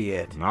want to be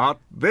it. Not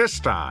this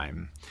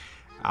time.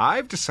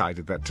 I've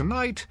decided that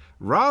tonight,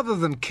 rather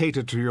than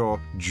cater to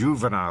your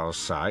juvenile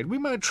side, we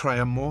might try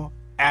a more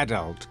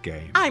adult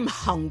game. I'm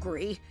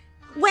hungry.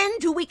 When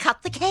do we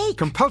cut the cake?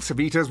 Compulsive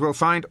eaters will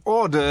find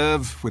hors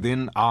d'oeuvre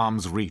within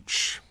arm's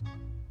reach.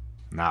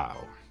 Now,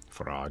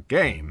 for our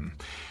game,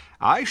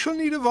 I shall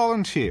need a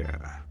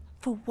volunteer.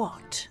 For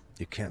what?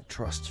 You can't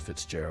trust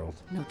Fitzgerald.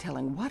 No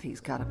telling what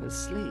he's got up his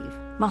sleeve.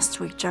 Must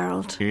we,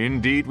 Gerald?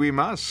 Indeed we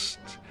must.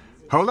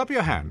 Hold up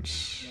your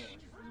hands.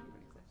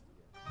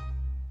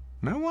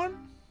 No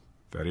one?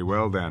 Very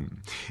well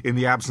then. In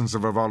the absence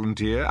of a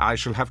volunteer, I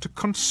shall have to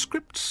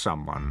conscript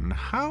someone.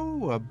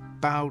 How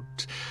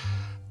about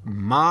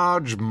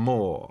Marge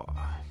Moore?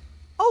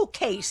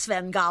 Okay,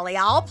 Svengali,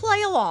 I'll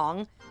play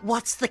along.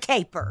 What's the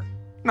caper?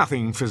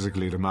 Nothing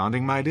physically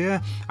demanding, my dear.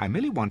 I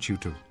merely want you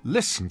to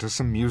listen to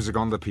some music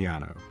on the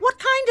piano. What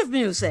kind of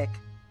music?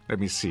 Let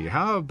me see.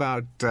 How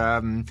about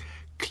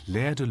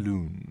Claire de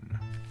Lune?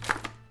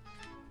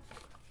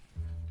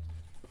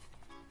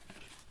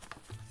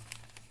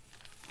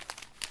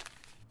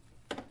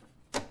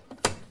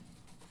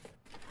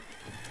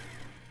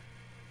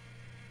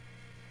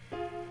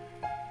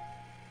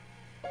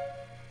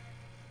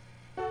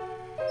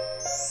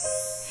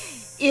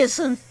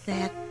 Isn't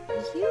that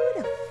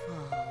beautiful?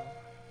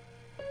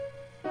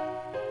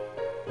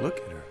 Look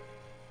at her.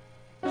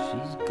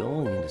 She's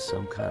going into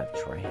some kind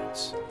of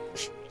trance.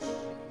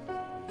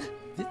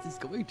 This is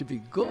going to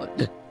be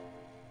good.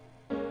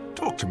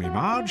 Talk to me,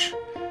 Marge.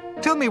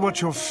 Tell me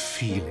what you're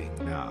feeling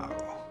now.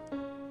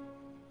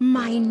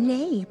 My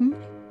name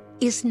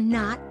is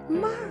not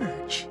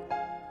Marge.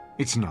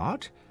 It's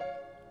not?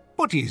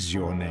 What is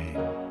your name?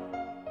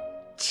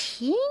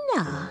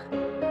 Tina.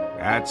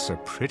 That's a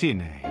pretty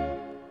name.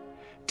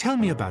 Tell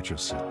me about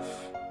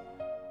yourself.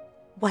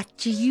 What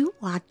do you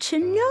want to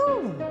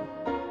know?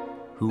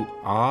 Who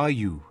are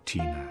you,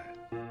 Tina?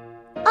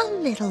 A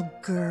little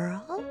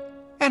girl.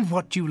 And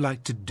what do you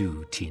like to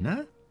do,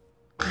 Tina?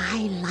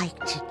 I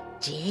like to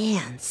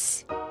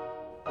dance.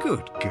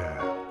 Good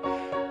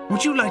girl.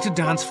 Would you like to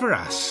dance for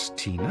us,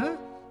 Tina?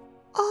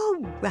 All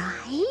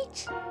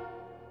right.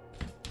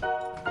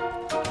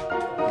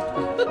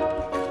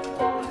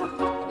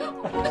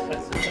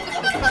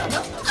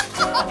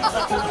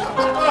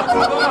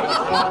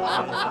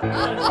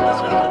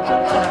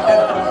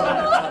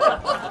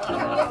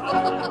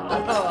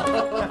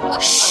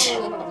 Shh!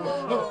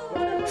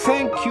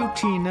 Thank you,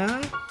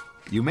 Tina.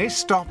 You may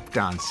stop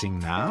dancing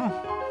now.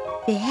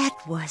 That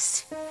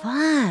was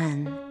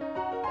fun.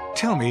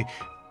 Tell me,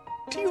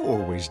 do you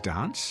always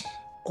dance?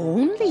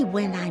 Only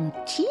when I'm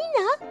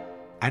Tina.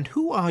 And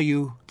who are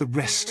you the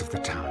rest of the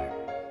time?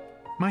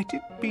 Might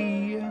it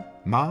be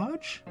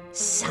Marge?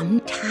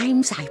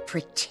 Sometimes I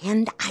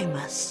pretend I'm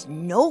a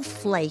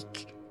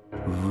snowflake.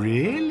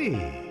 Really?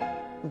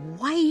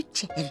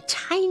 White and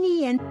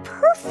tiny and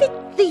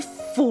perfectly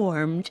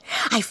formed.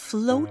 I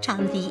float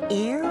on the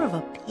air of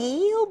a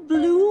pale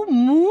blue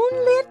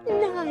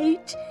moonlit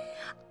night.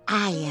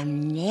 I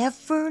am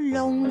never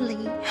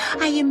lonely.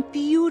 I am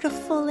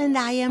beautiful and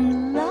I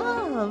am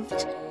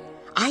loved.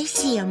 I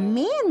see a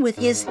man with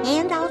his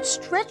hand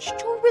outstretched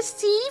to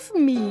receive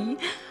me.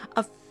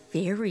 A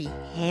very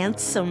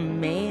handsome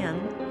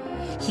man.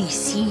 He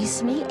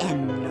sees me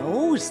and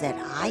knows that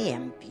I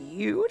am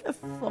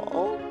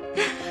beautiful.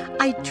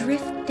 I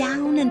drift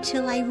down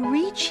until I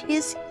reach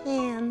his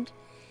hand.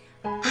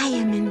 I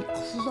am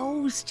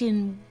enclosed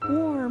in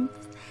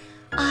warmth.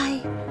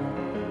 I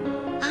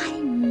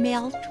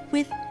melt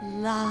with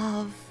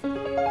love.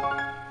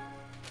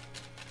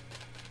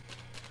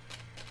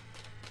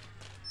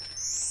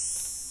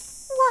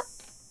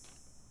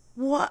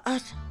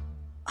 What?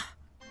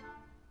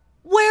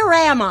 Where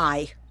am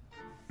I?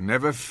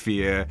 Never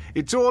fear.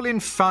 It's all in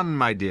fun,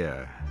 my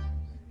dear.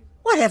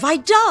 What have I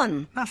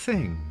done?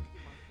 Nothing.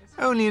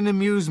 Only an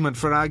amusement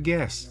for our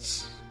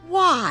guests.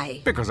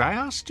 Why? Because I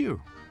asked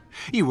you.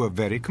 You were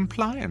very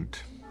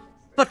compliant.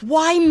 But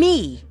why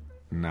me?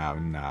 Now,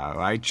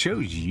 I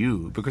chose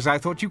you because I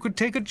thought you could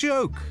take a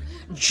joke.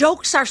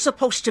 Jokes are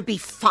supposed to be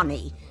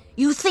funny.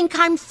 You think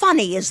I'm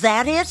funny, is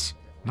that it?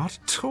 Not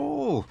at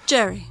all.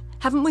 Jerry,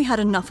 haven't we had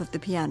enough of the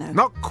piano?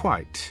 Not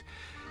quite.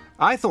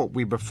 I thought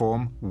we'd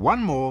perform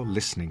one more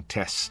listening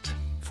test.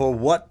 For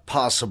what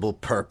possible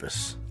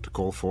purpose? To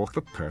call forth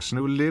the person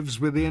who lives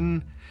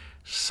within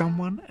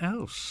someone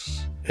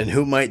else. And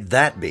who might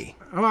that be?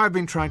 Oh, I've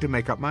been trying to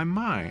make up my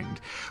mind.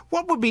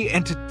 What would be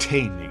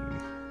entertaining?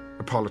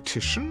 A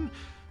politician?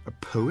 A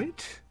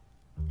poet?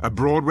 A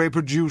Broadway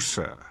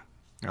producer?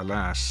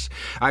 Alas,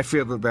 I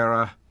fear that there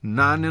are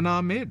none in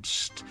our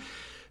midst.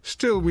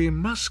 Still, we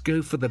must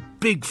go for the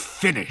big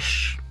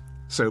finish.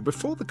 So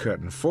before the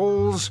curtain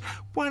falls,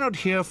 why not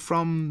hear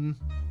from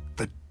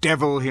the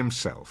devil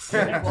himself?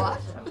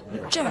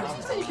 Gerald,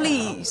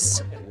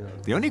 please.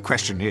 The only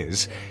question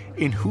is,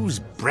 in whose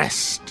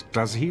breast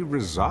does he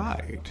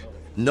reside?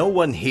 No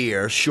one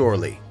here,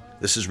 surely.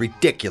 This is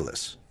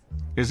ridiculous.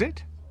 Is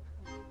it?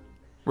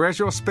 Where's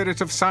your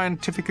spirit of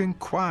scientific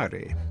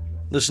inquiry?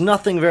 There's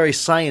nothing very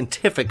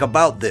scientific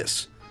about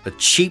this. A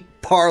cheap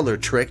parlor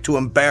trick to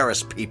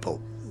embarrass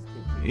people.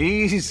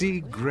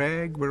 Easy,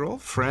 Greg. We're all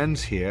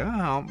friends here,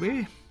 aren't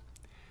we?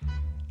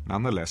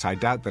 Nonetheless, I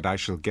doubt that I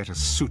shall get a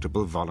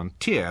suitable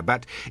volunteer,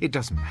 but it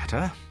doesn't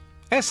matter.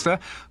 Esther,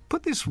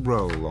 put this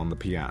roll on the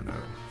piano.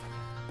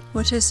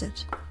 What is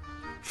it?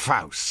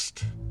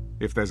 Faust.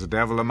 If there's a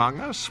devil among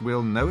us,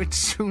 we'll know it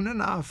soon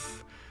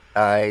enough.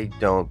 I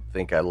don't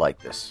think I like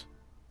this.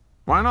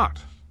 Why not?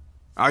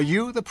 Are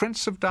you the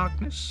Prince of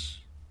Darkness?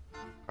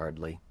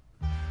 Hardly.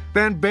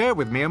 Then bear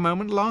with me a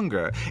moment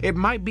longer. It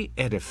might be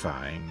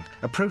edifying,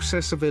 a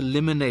process of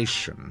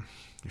elimination,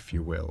 if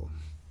you will.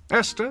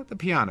 Esther, the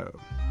piano.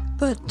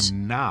 But...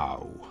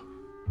 Now.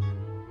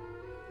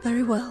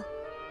 Very well.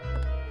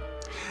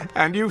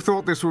 And you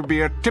thought this would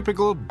be a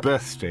typical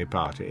birthday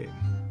party.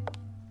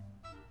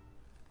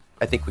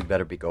 I think we'd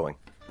better be going.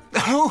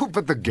 Oh,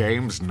 but the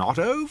game's not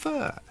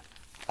over.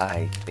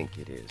 I think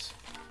it is.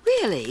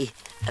 Really?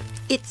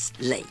 It's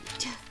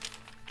late.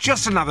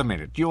 Just another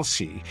minute, you'll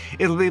see.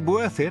 It'll be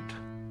worth it.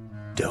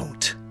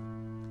 Don't.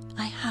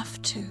 I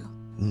have to.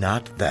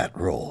 Not that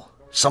role.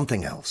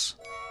 Something else.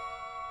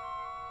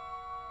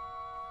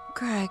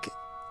 Greg,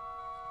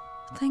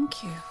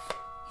 thank you.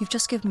 You've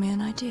just given me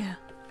an idea.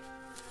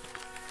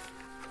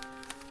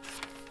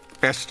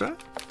 Esther,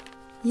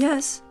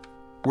 Yes?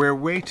 we're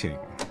waiting.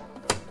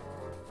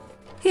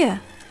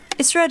 Here.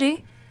 It's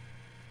ready.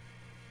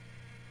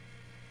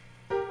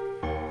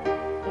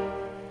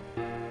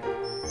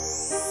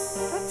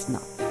 That's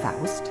not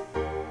Faust.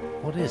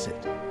 What is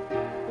it?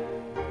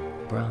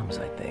 Brahms,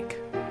 I think.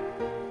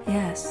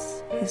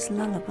 Yes, his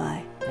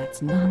lullaby.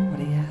 That's not what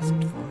he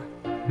asked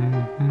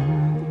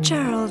for.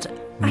 Gerald,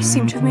 I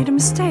seem to have made a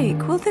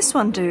mistake. Will this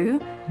one do?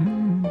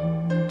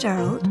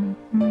 Gerald?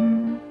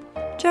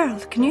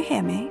 Gerald, can you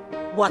hear me?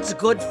 What's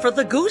good for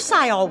the goose,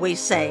 I always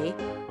say.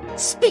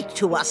 Speak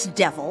to us,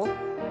 devil.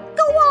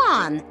 Go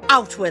on,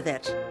 out with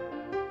it.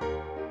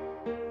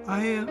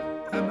 I am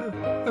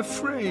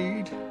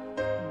afraid.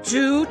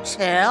 Do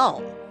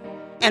tell.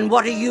 And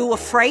what are you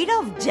afraid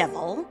of,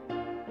 devil?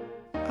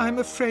 I'm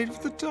afraid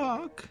of the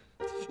dark.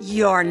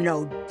 You're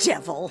no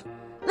devil.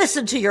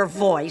 Listen to your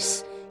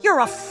voice. You're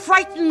a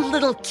frightened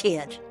little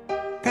kid.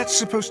 That's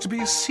supposed to be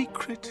a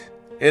secret.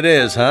 It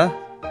is, huh?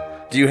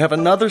 Do you have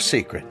another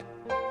secret?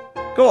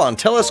 Go on,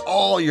 tell us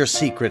all your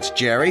secrets,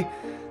 Jerry.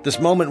 This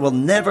moment will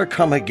never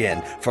come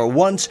again. For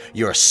once,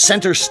 you're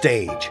center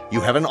stage. You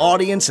have an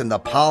audience in the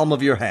palm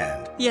of your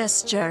hand.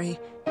 Yes, Jerry.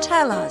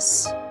 Tell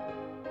us.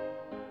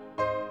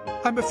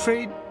 I'm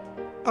afraid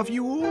of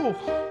you all.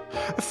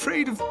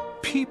 Afraid of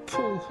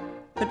people.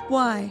 But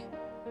why?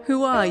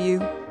 Who are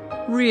you?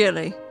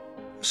 Really?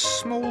 A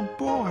small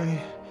boy.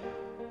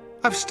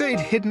 I've stayed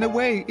hidden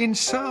away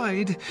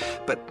inside,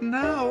 but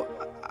now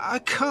I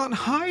can't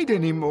hide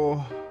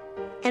anymore.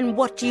 And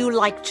what do you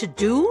like to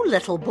do,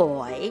 little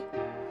boy?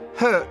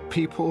 Hurt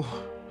people.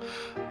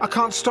 I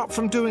can't stop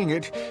from doing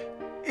it.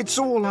 It's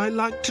all I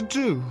like to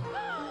do.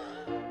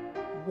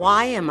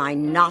 Why am I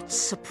not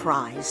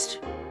surprised?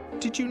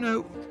 Did you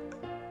know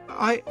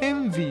I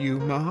envy you,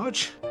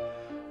 Marge?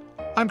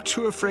 I'm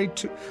too afraid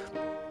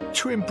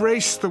to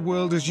embrace the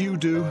world as you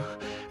do.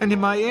 And in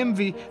my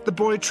envy, the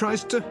boy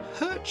tries to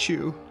hurt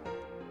you.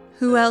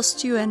 Who else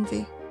do you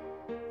envy?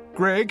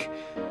 Greg,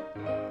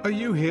 are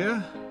you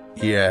here?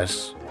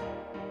 Yes.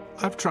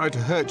 I've tried to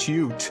hurt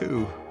you,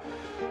 too.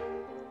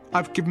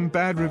 I've given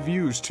bad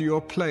reviews to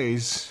your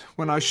plays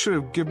when I should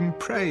have given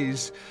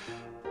praise.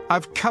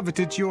 I've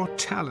coveted your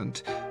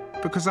talent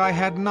because I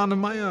had none of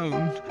my own,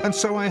 and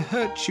so I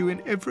hurt you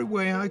in every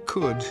way I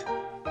could.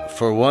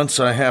 For once,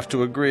 I have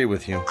to agree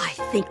with you. I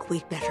think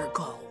we'd better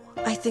go.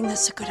 I think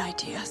that's a good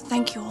idea.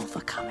 Thank you all for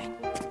coming.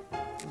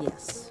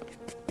 Yes.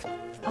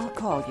 I'll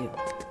call you.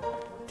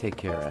 Take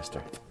care,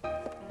 Esther.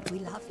 We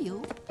love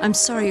you. I'm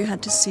sorry you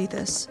had to see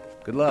this.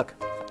 Good luck.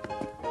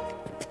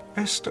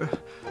 Esther,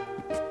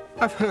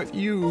 I've hurt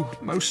you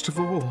most of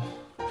all.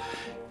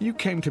 You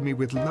came to me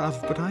with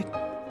love, but I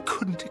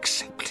couldn't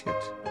accept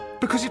it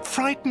because it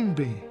frightened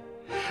me.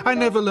 I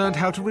never learned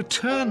how to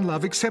return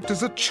love except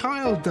as a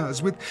child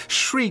does, with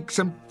shrieks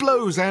and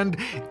blows and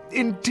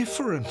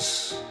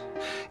indifference.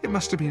 It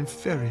must have been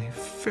very,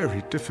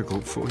 very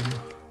difficult for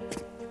you.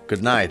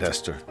 Good night,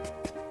 Esther.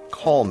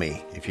 Call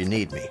me if you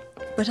need me.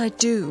 But I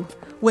do.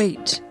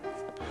 Wait.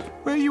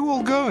 Where are you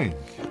all going?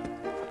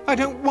 I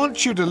don't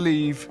want you to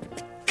leave.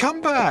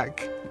 Come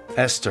back.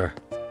 Esther,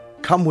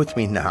 come with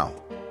me now.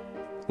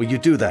 Will you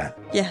do that?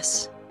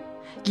 Yes.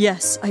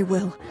 Yes, I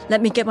will.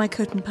 Let me get my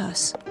coat and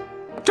purse.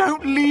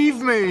 Don't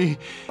leave me.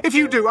 If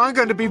you do, I'm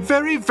going to be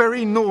very,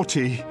 very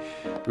naughty.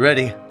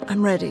 Ready?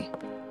 I'm ready.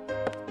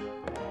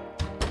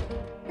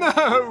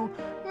 No!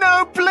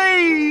 No,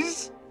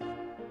 please!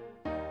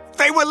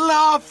 They were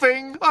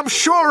laughing. I'm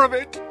sure of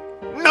it.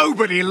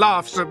 Nobody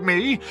laughs at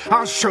me.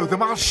 I'll show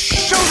them. I'll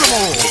show them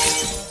all.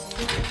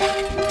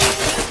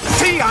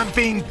 See, I'm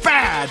being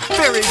bad.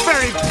 Very,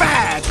 very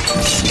bad.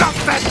 Stop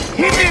that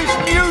hideous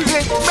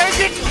music. Make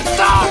it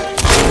stop!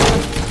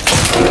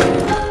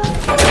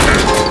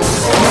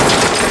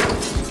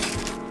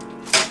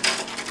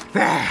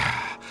 There.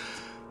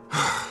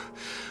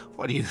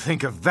 What do you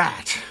think of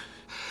that?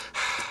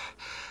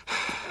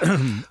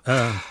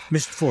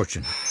 Mr.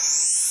 Fortune.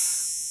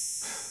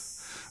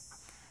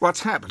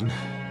 What's happened?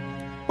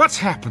 What's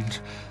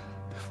happened?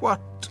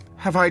 What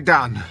have I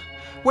done?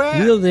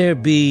 Where... Will there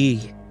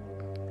be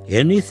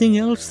anything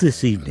else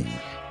this evening?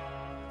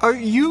 Are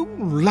you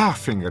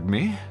laughing at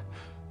me?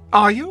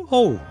 Are you?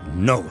 Oh,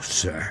 no,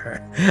 sir.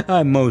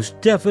 I'm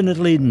most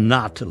definitely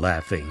not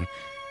laughing.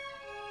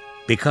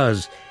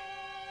 Because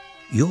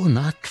you're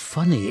not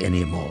funny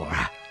anymore.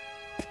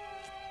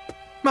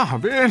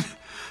 Marvin!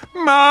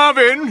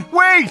 Marvin!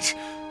 Wait!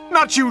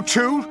 Not you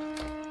too!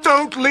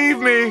 Don't leave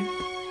me!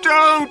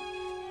 Don't!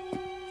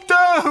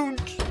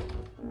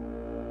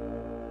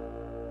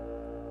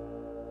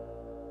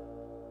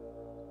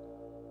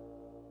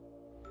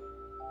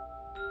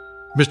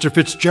 Mr.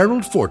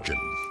 Fitzgerald Fortune,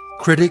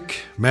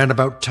 critic, man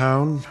about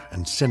town,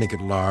 and cynic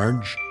at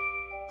large,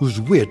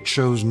 whose wit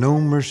shows no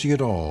mercy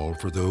at all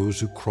for those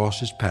who cross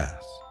his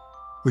path,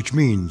 which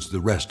means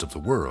the rest of the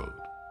world.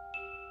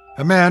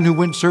 A man who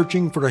went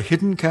searching for a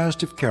hidden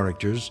cast of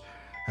characters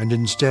and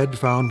instead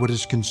found what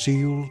is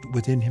concealed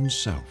within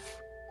himself.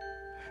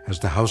 As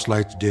the house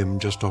lights dim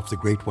just off the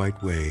Great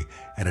White Way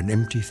at an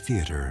empty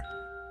theater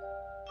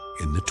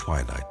in the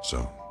Twilight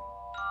Zone.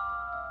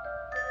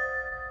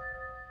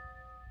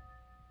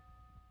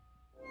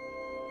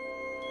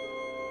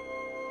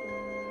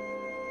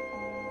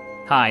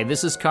 Hi,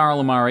 this is Carl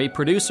Amari,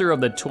 producer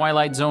of the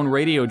Twilight Zone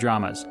radio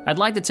dramas. I'd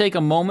like to take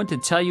a moment to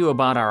tell you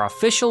about our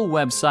official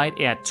website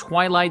at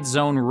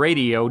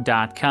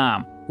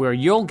twilightzoneradio.com, where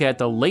you'll get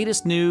the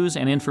latest news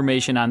and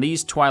information on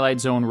these Twilight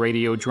Zone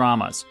radio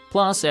dramas.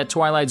 Plus, at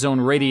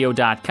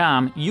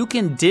twilightzoneradio.com, you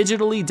can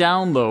digitally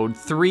download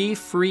 3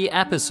 free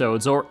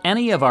episodes or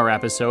any of our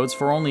episodes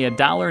for only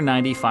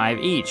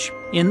 $1.95 each.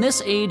 In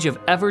this age of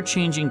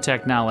ever-changing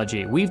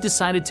technology, we've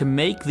decided to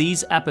make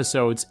these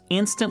episodes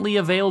instantly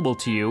available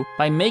to you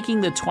by making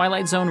the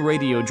Twilight Zone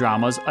radio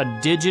dramas a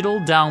digital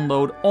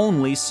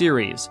download-only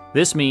series.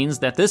 This means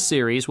that this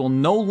series will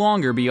no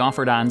longer be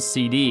offered on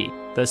CD.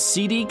 The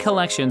CD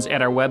collections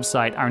at our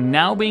website are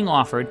now being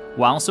offered,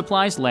 while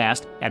supplies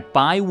last, at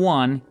buy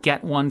one,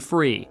 get one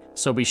free.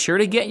 So be sure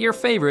to get your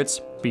favorites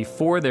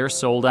before they're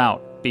sold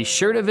out. Be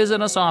sure to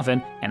visit us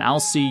often, and I'll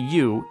see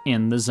you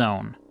in the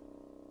zone.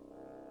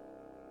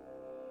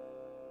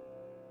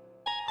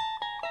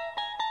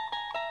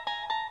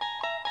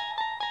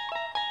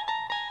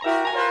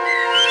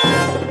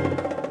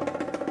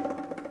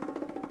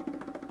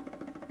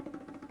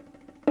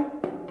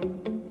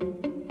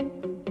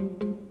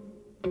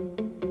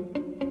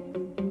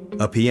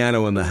 A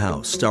Piano in the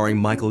House, starring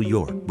Michael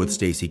York, with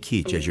Stacy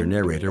Keach as your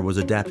narrator, was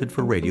adapted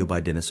for radio by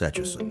Dennis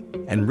Etchison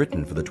and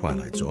written for The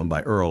Twilight Zone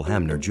by Earl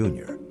Hamner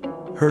Jr.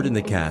 Heard in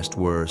the cast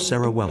were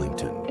Sarah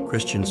Wellington,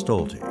 Christian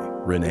Stolte,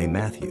 Renee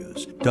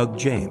Matthews, Doug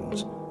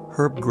James,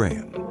 Herb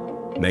Graham,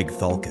 Meg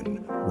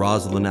Thalken,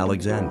 Rosalind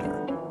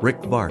Alexander,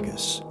 Rick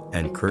Vargas,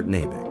 and Kurt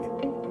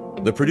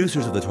Nabig. The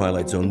producers of The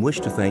Twilight Zone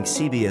wish to thank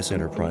CBS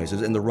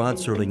Enterprises and the Rod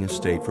Serling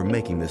Estate for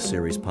making this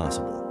series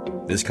possible.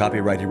 This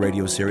copyrighted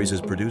radio series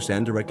is produced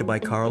and directed by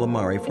Carl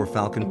Amari for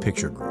Falcon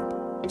Picture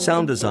Group.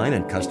 Sound design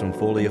and custom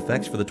Foley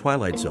effects for The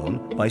Twilight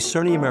Zone by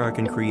Cerny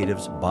American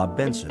creatives Bob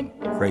Benson,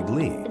 Craig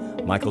Lee,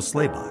 Michael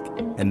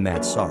Slaybach, and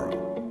Matt Sorrow.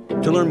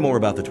 To learn more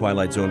about the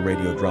Twilight Zone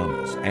radio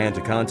dramas and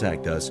to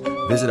contact us,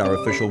 visit our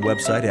official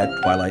website at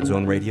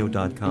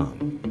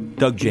twilightzoneradio.com.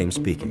 Doug James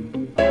speaking.